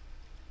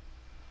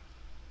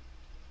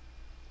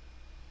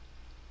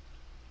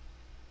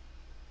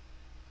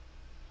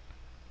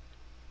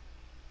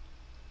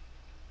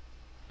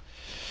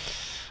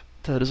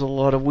 That is a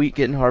lot of wheat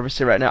getting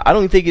harvested right now. I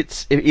don't think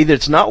either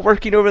it's not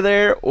working over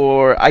there,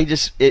 or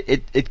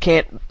it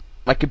can't.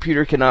 My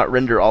computer cannot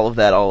render all of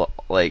that.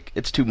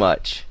 It's too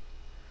much.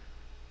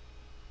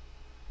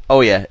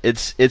 Oh yeah,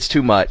 it's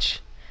too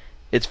much.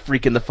 It's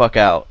freaking the fuck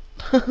out.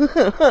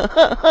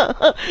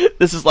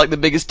 This is like the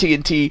biggest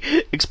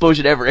TNT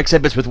explosion ever,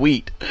 except it's with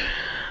wheat.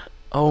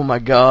 Oh my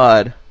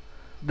god.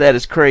 That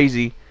is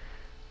crazy.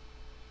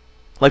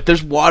 Like,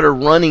 there's water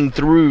running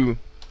through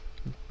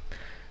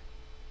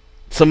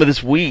some of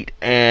this wheat,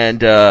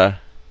 and it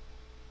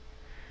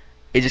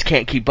just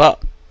can't keep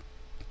up.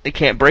 It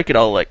can't break it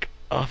all. Like,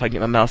 oh, if I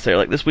get my mouse there,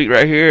 like this wheat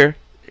right here,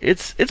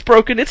 it's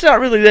broken. It's not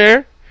really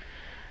there.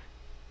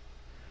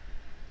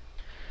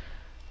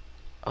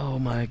 Oh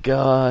my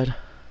god.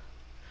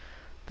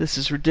 This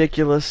is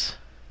ridiculous.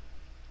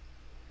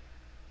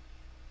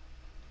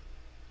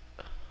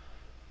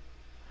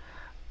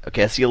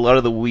 Okay, I see a lot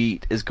of the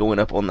wheat is going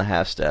up on the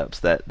half steps.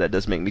 That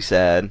does make me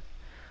sad.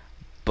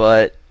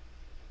 But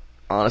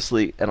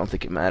honestly, I don't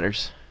think it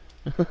matters.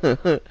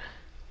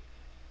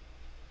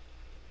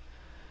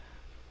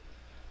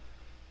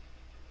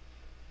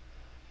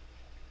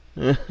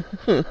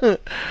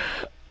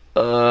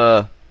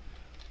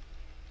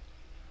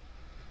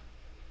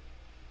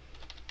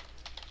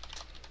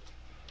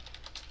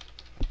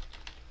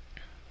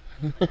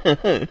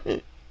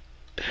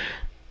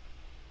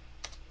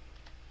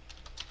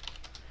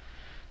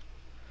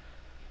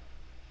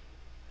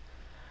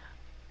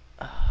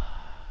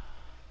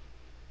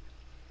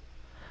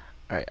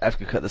 Alright, I have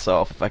to cut this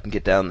off if I can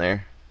get down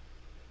there.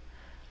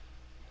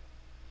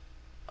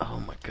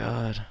 Oh my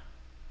god.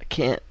 I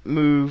can't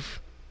move.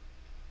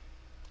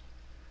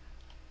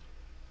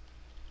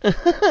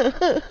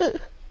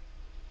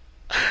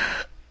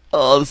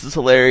 Oh, this is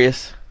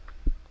hilarious.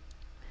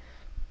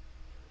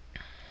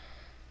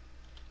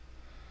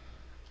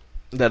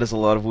 That is a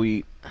lot of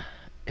wheat.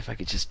 If I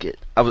could just get...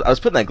 I was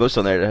putting that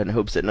glowstone there in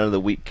hopes that none of the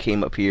wheat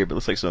came up here, but it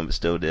looks like some of it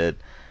still did.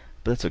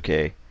 But that's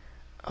okay.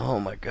 Oh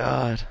my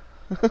god.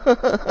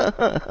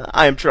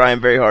 I am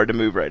trying very hard to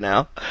move right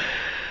now.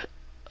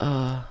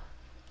 Oh,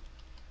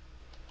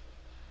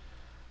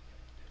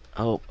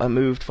 I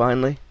moved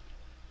finally.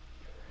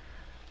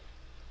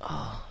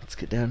 Oh, let's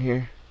get down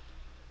here.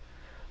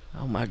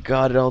 Oh my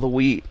god, at all the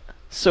wheat.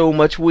 So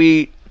much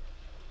wheat.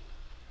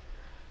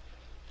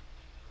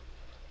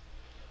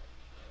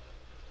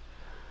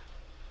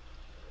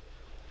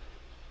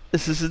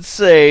 This is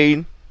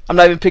insane. I'm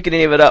not even picking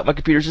any of it up. My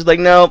computer's just like,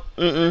 no,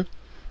 you're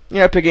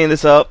not picking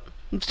this up.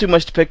 It's too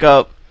much to pick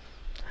up.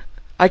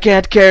 I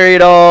can't carry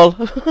it all.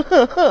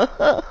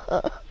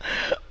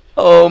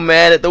 Oh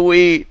man, at the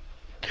wheat.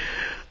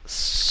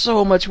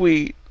 So much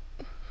wheat.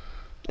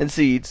 And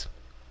seeds.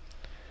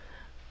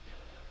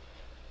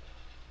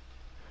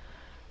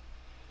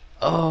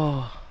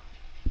 Oh.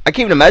 I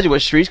can't even imagine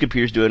what Shree's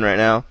computer's doing right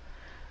now.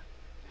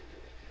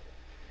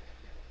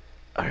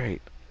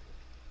 Alright.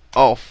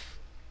 Off.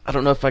 I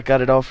don't know if I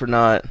got it off or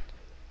not.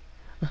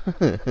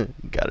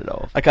 Got it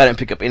off. I didn't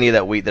pick up any of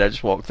that wheat that I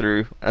just walked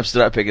through. I'm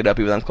still not picking it up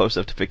even though I'm close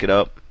enough to pick it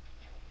up.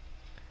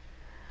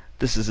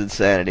 This is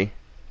insanity.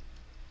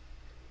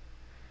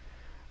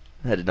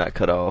 That did not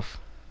cut off.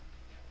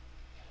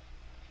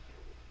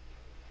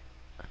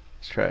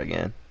 Let's try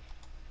again.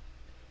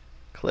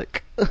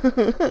 Click.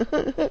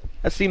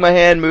 I see my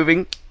hand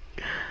moving.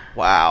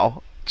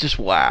 Wow. Just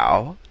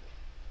wow.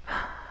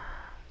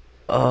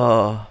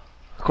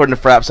 According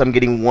to Fraps, I'm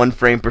getting 1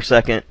 frame per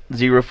second.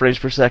 0 frames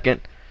per second.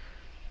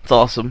 It's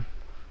awesome.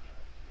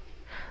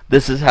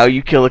 This is how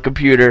you kill a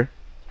computer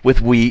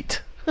with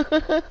wheat.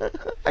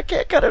 I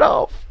can't cut it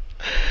off.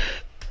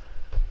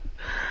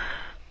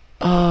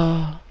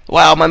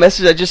 Wow, my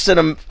message I just sent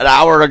him an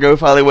hour ago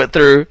finally went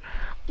through.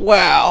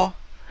 Wow.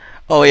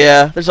 Oh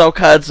yeah, there's all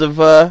kinds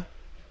of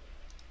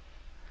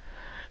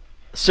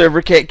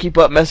server can't keep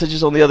up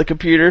messages on the other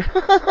computer.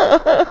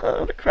 I'm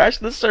gonna crash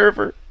the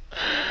server.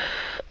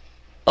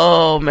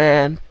 Oh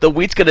man, the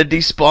wheat's gonna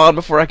despawn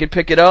before I can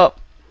pick it up.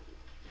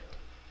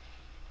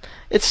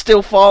 It's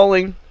still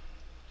falling.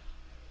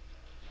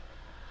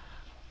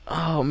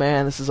 Oh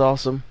man, this is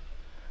awesome.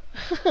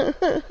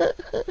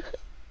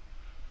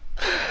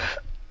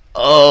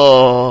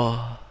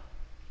 Oh.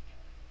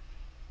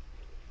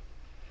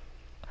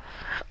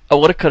 I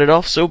want to cut it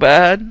off so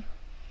bad.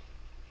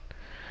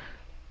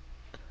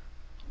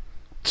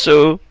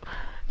 So,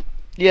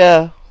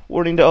 yeah,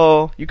 warning to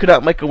all. You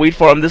cannot make a wheat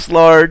farm this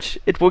large.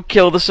 It will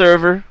kill the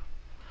server.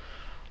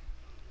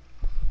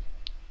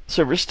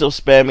 Server's still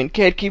spamming.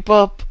 Can't keep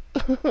up.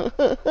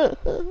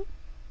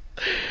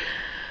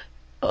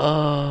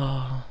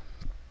 Oh.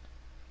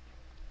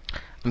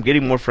 I'm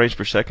getting more frames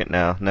per second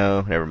now.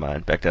 No, never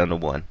mind. Back down to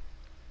 1.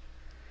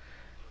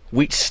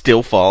 Wheat's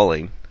still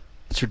falling.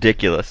 It's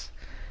ridiculous.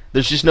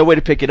 There's just no way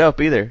to pick it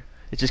up either.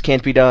 It just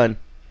can't be done.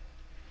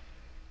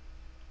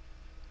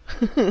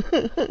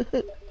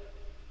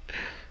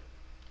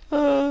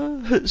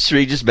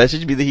 Shree just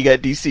messaged me that he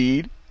got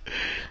DC'd.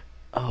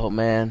 Oh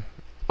man,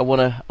 I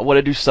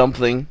wanna do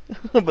something,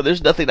 but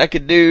there's nothing I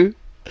can do.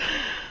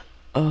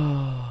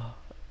 Oh,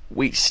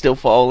 wheat's still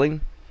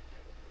falling.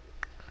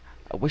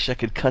 I wish I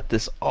could cut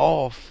this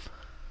off.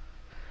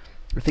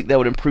 I think that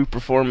would improve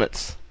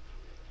performance.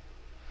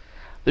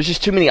 There's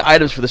just too many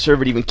items for the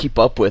server to even keep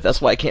up with.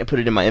 That's why I can't put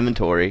it in my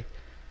inventory.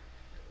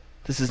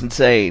 This is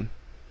insane.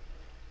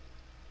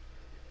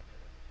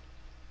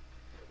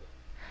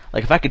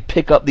 Like, if I could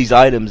pick up these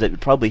items, it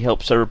would probably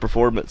help server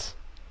performance.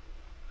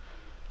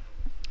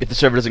 If the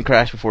server doesn't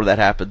crash before that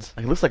happens.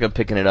 Like, it looks like I'm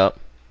picking it up.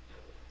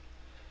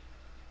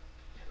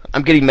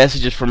 I'm getting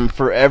messages from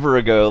forever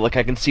ago. Like,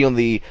 I can see on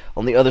the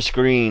other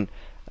screen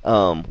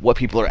what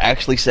people are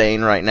actually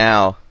saying right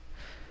now.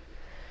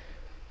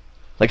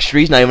 Like,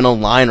 Shree's not even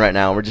online right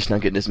now. We're just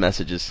not getting his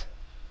messages.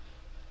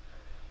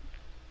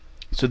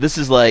 So this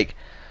is like,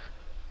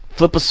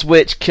 flip a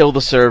switch, kill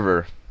the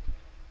server.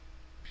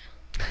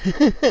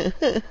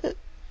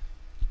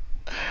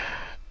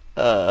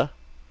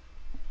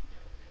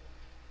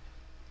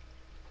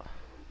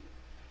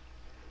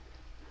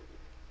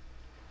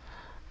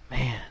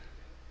 Man.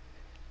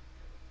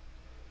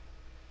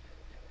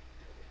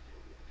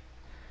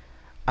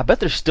 I bet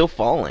they're still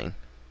falling.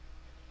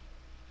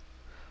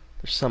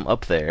 There's some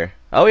up there.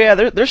 Oh yeah,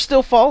 they're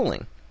still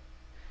falling.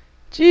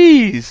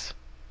 Jeez.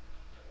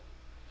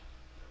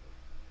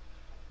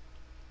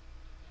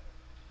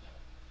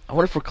 I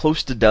wonder if we're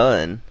close to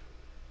done.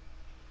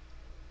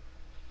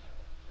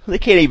 They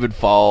can't even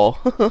fall.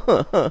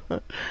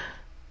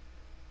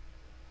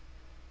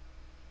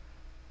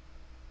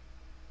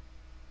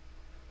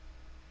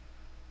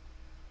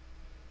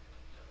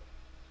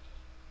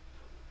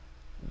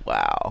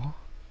 Wow.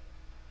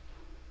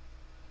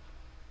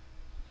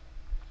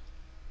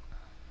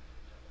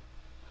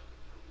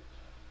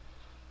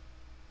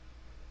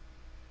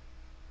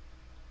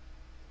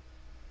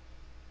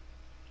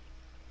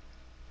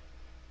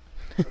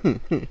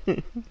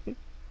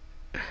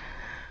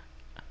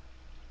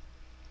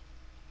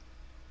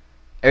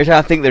 Every time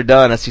I think they're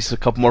done, I see a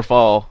couple more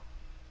fall.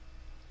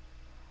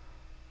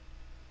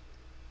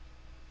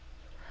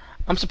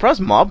 I'm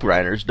surprised mob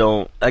grinders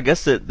don't. I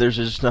guess that there's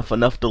just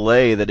enough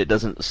delay that it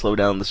doesn't slow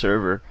down the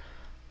server.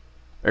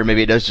 Or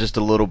maybe it does just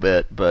a little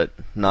bit, but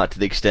not to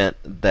the extent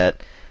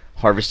that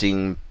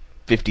harvesting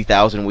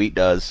 50,000 wheat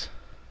does.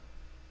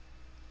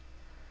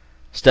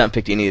 Still haven't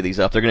picked any of these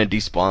up. They're going to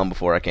despawn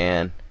before I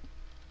can.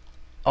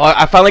 Oh,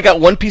 I finally got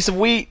one piece of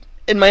wheat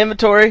in my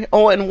inventory.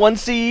 Oh, and one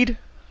seed.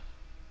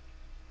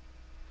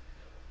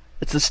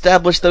 It's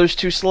established those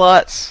 2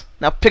 slots.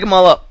 Now pick them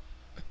all up.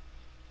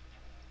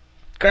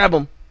 Grab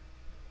them.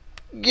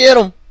 Get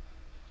them.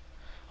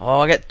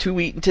 Oh, I got 2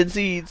 wheat and 10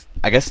 seeds.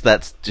 I guess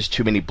that's just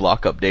too many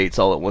block updates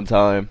all at one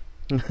time.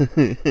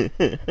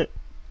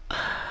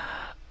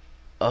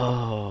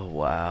 Oh,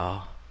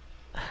 wow.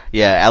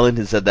 Yeah, Alan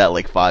had said that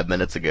like 5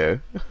 minutes ago.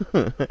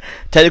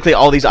 Technically,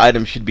 all these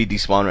items should be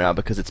despawned right now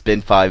because it's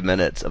been 5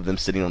 minutes of them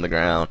sitting on the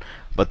ground.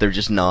 But they're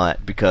just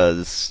not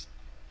because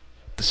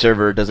the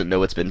server doesn't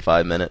know it's been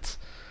 5 minutes.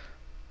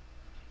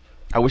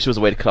 I wish there was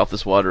a way to cut off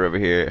this water over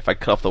here. If I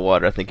cut off the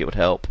water, I think it would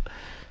help.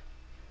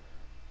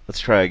 Let's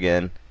try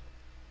again.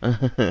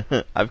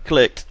 I've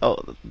clicked.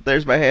 Oh,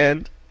 there's my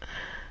hand.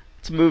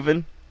 It's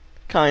moving.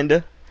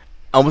 Kinda.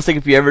 I almost think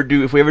if we ever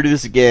do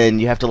this again,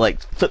 you have to like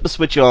flip the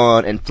switch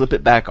on and flip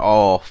it back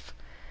off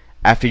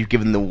after you've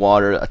given the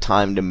water a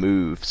time to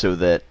move so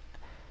that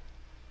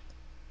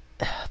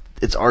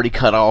it's already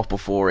cut off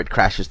before it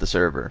crashes the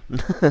server.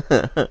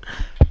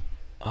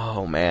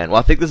 Oh man. Well,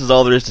 I think this is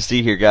all there is to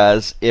see here,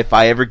 guys. If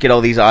I ever get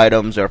all these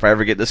items or if I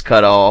ever get this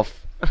cut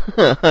off,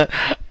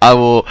 I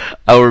will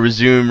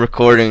resume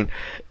recording.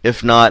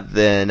 If not,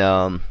 then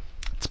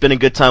it's been a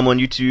good time on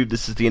YouTube.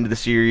 This is the end of the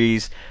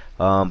series.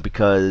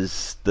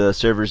 Because the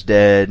server's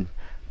dead,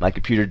 my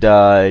computer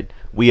died,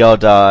 we all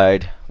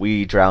died,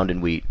 we drowned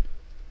in wheat.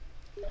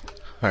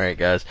 Alright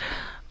guys,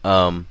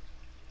 I'm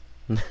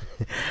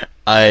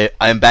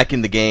back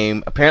in the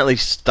game. Apparently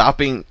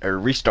stopping or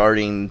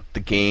restarting the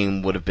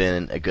game would have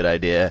been a good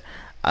idea.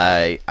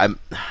 I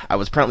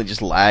was apparently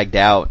just lagged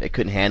out, it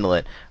couldn't handle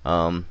it.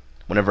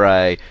 Whenever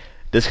I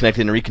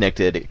disconnected and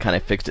reconnected, it kind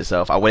of fixed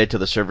itself. I waited till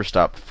the server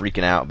stopped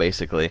freaking out,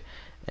 basically.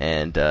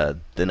 And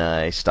then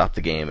I stopped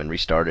the game and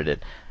restarted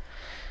it.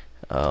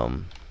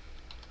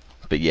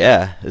 But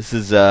yeah, this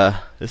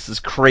is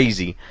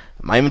crazy.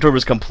 My inventory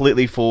was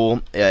completely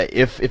full.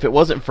 If it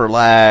wasn't for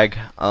lag,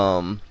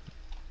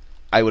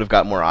 I would have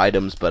got more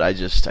items, but I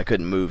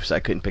couldn't move, so I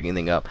couldn't pick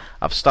anything up.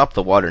 I've stopped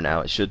the water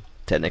now. It should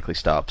technically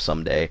stop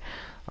someday,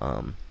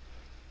 and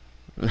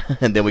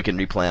then we can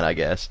replant, I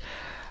guess.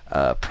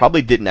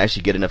 Probably didn't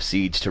actually get enough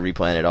seeds to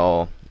replant at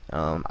all.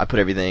 I put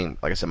everything,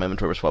 like I said, my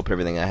inventory was full. I put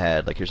everything I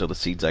had. Like, here's all the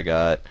seeds I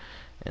got,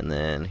 and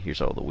then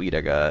here's all the wheat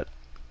I got.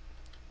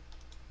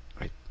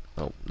 Right.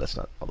 Oh, that's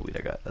not all the wheat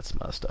I got. That's some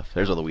other stuff.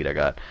 There's all the wheat I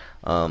got.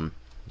 I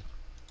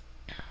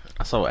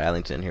saw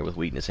Allington here with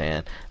wheat in his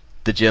hand.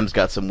 The Gem's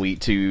got some wheat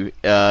too.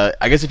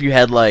 I guess if you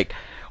had like,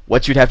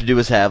 what you'd have to do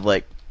is have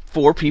like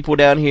 4 people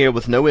down here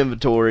with no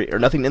inventory or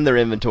nothing in their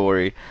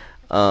inventory.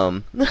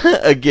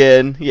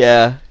 Again,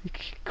 yeah,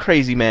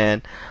 crazy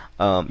man.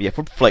 Yeah,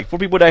 for like 4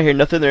 people down here,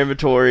 nothing in their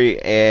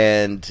inventory,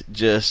 and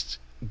just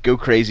go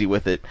crazy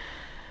with it,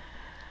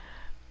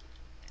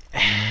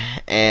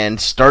 and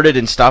start it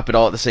and stop it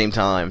all at the same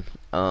time.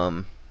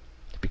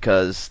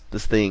 Because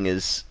this thing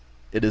is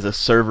a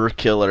server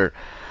killer.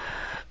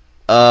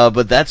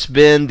 But that's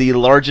been the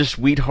largest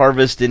wheat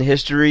harvest in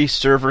history.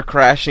 Server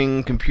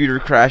crashing, computer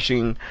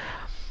crashing.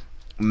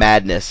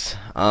 madness.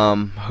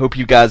 Hope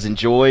you guys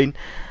enjoyed.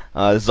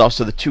 This is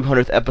also the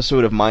 200th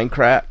episode of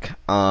MindCrack.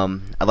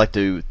 I'd like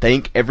to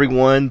thank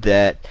everyone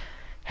that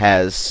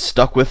has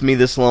stuck with me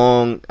this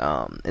long,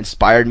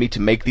 inspired me to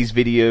make these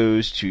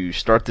videos, to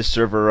start this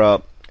server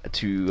up,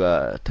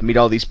 to meet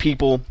all these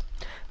people.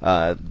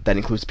 That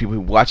includes the people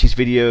who watch these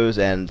videos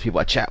and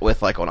people I chat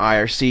with, like on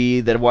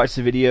IRC, that watch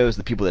the videos,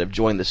 the people that have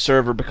joined the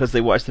server because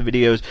they watch the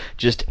videos,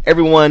 just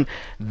everyone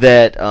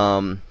that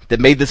that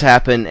made this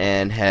happen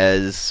and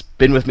has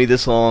been with me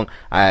this long.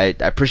 I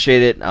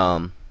appreciate it.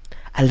 I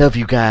love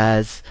you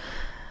guys.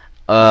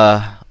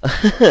 Yeah,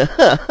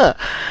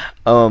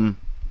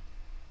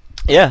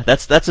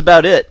 that's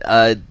about it.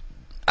 I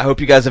hope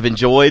you guys have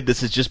enjoyed.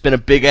 This has just been a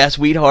big ass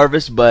weed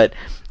harvest, but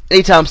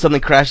anytime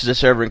something crashes a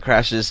server and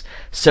crashes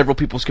several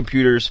people's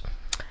computers,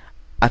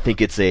 I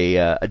think it's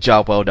a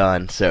job well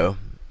done. So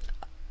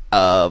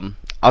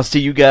I'll see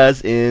you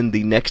guys in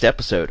the next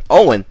episode.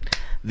 Oh, and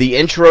the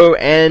intro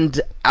and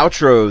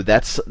outro,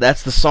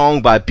 that's the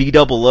song by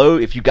B-double-O.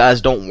 If you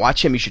guys don't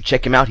watch him, you should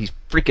check him out. He's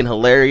freaking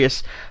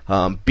hilarious.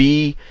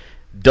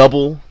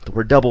 B-double, the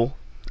word double,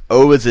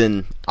 O is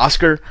in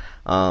Oscar,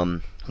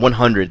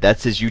 100.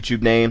 That's his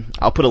YouTube name.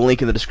 I'll put a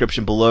link in the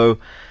description below.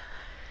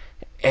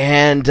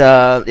 And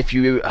if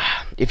you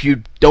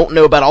don't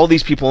know about all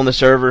these people on the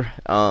server,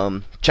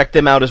 check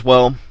them out as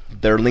well.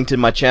 They're linked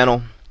in my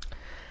channel.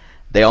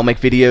 They all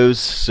make videos,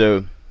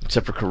 so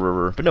except for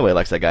Career, but nobody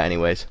likes that guy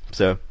anyways.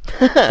 So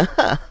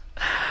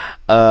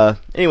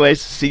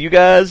anyways, see you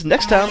guys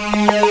next time.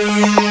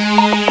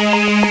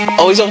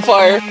 Always on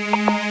fire.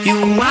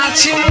 You're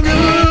watching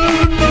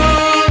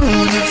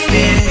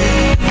GuudeBoulderfist.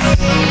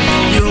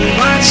 You're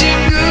watching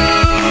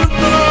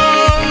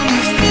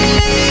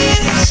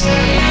GuudeBoulderfist.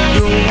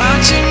 You're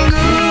watching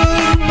GuudeBoulderfist.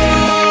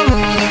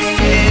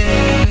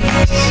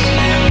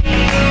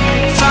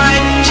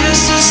 Fighting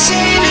just to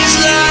save his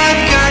life.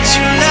 Got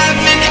you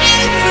laughing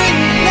every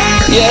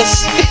night. Yes.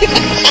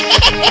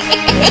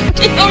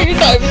 You know your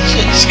diamond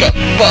shit just got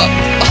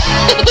fucked.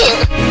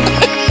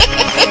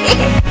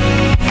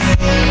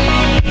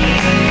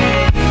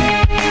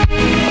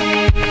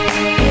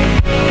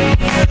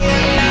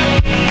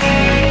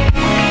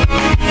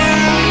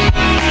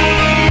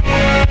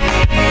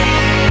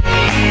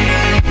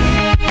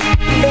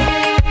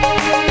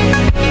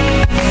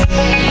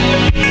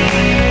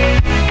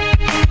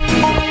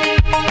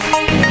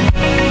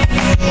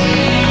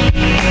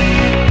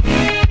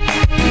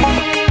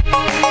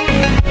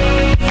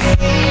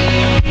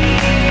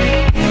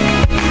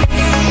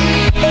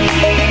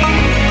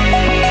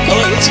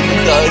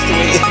 The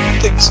way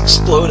things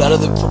explode out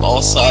of them from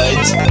all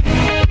sides.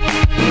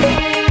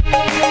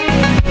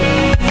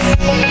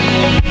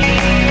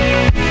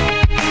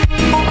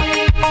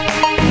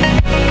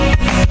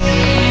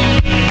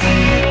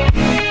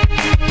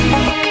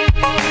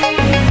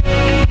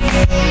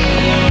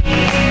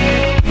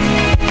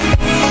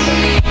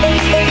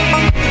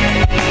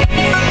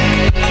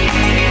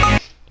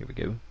 Here we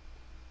go.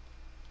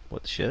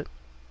 What the shit?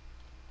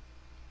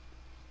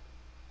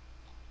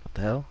 What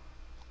the hell?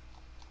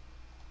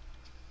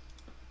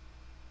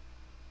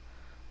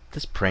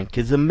 This prank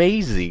is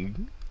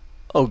amazing.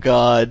 Oh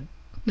god.